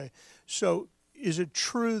to say. So is it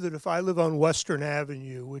true that if I live on Western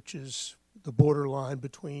Avenue, which is the borderline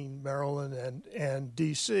between Maryland and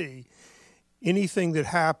D.C., anything that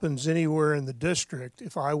happens anywhere in the district,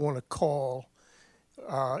 if I want to call,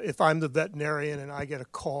 if I'm the veterinarian and I get a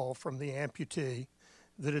call from the amputee,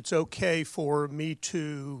 that it's okay for me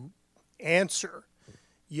to answer?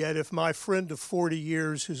 Yet if my friend of 40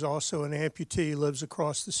 years who's also an amputee lives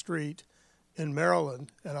across the street in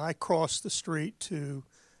Maryland and I cross the street to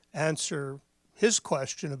answer his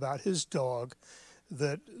question about his dog,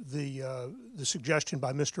 that the suggestion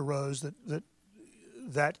by Mr. Rose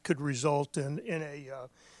that could result in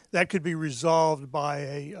that could be resolved by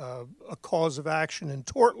a cause of action in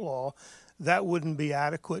tort law, that wouldn't be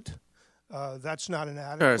adequate. That's not an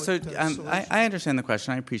adequate solution. So I understand the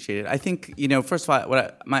question. I appreciate it. I think, first of all,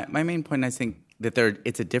 my main point, I think that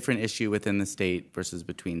it's a different issue within the state versus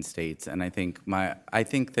between states. And I think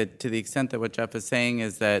that to the extent that what Jeff is saying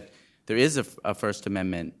is that there is a First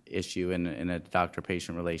Amendment issue in a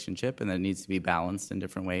doctor-patient relationship, and that it needs to be balanced in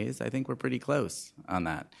different ways. I think we're pretty close on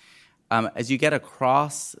that. As you get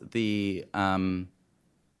across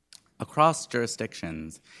across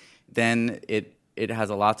jurisdictions, then it has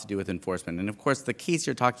a lot to do with enforcement. And of course, the case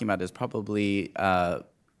you're talking about is probably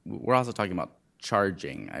we're also talking about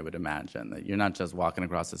charging. I would imagine that you're not just walking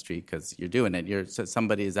across the street because you're doing it.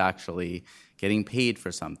 Somebody is actually getting paid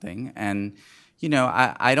for something, and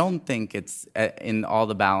I don't think it's in all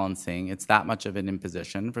the balancing, it's that much of an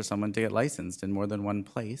imposition for someone to get licensed in more than one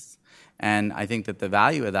place. And I think that the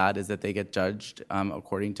value of that is that they get judged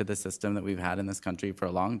according to the system that we've had in this country for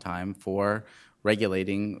a long time for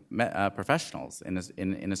regulating professionals in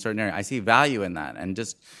a certain area. I see value in that. And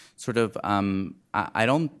just sort of, I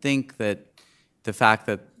don't think that the fact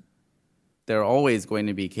that there are always going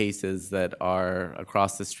to be cases that are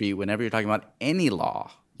across the street whenever you're talking about any law,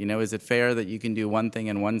 You know, is it fair that you can do one thing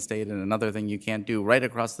in one state and another thing you can't do right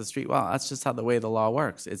across the street? Well, that's just how the way the law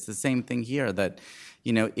works. It's the same thing here, that,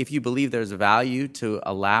 you know, if you believe there's a value to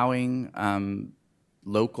allowing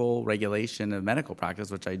local regulation of medical practice,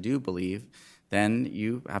 which I do believe, then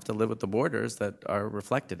you have to live with the borders that are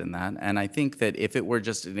reflected in that. And I think that if it were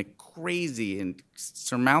just a crazy and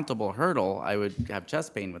surmountable hurdle, I would have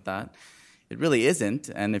chest pain with that. It really isn't.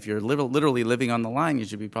 And if you're literally living on the line, you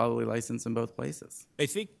should be probably licensed in both places. I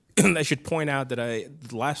think I should point out that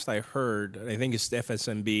the last I heard, I think it's the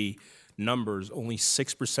FSMB numbers, only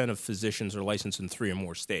 6% of physicians are licensed in 3 or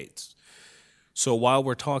more states. So while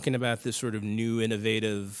we're talking about this sort of new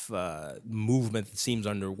innovative movement that seems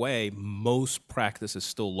underway, most practice is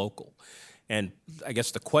still local. And I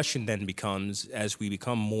guess the question then becomes, as we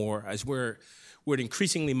become more, as we're an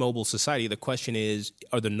increasingly mobile society, the question is,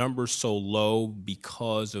 are the numbers so low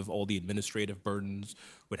because of all the administrative burdens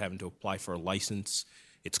with having to apply for a license?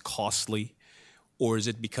 It's costly. Or is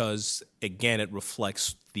it because, again, it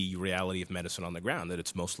reflects the reality of medicine on the ground, that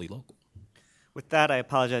it's mostly local? With that, I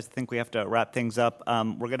apologize. I think we have to wrap things up.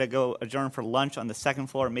 We're going to go adjourn for lunch on the second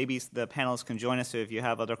floor. Maybe the panelists can join us. So if you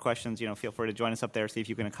have other questions, feel free to join us up there, see if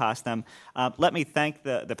you can accost them. Let me thank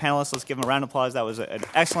the panelists. Let's give them a round of applause. That was an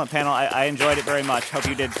excellent panel. I enjoyed it very much. Hope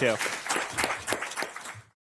you did too.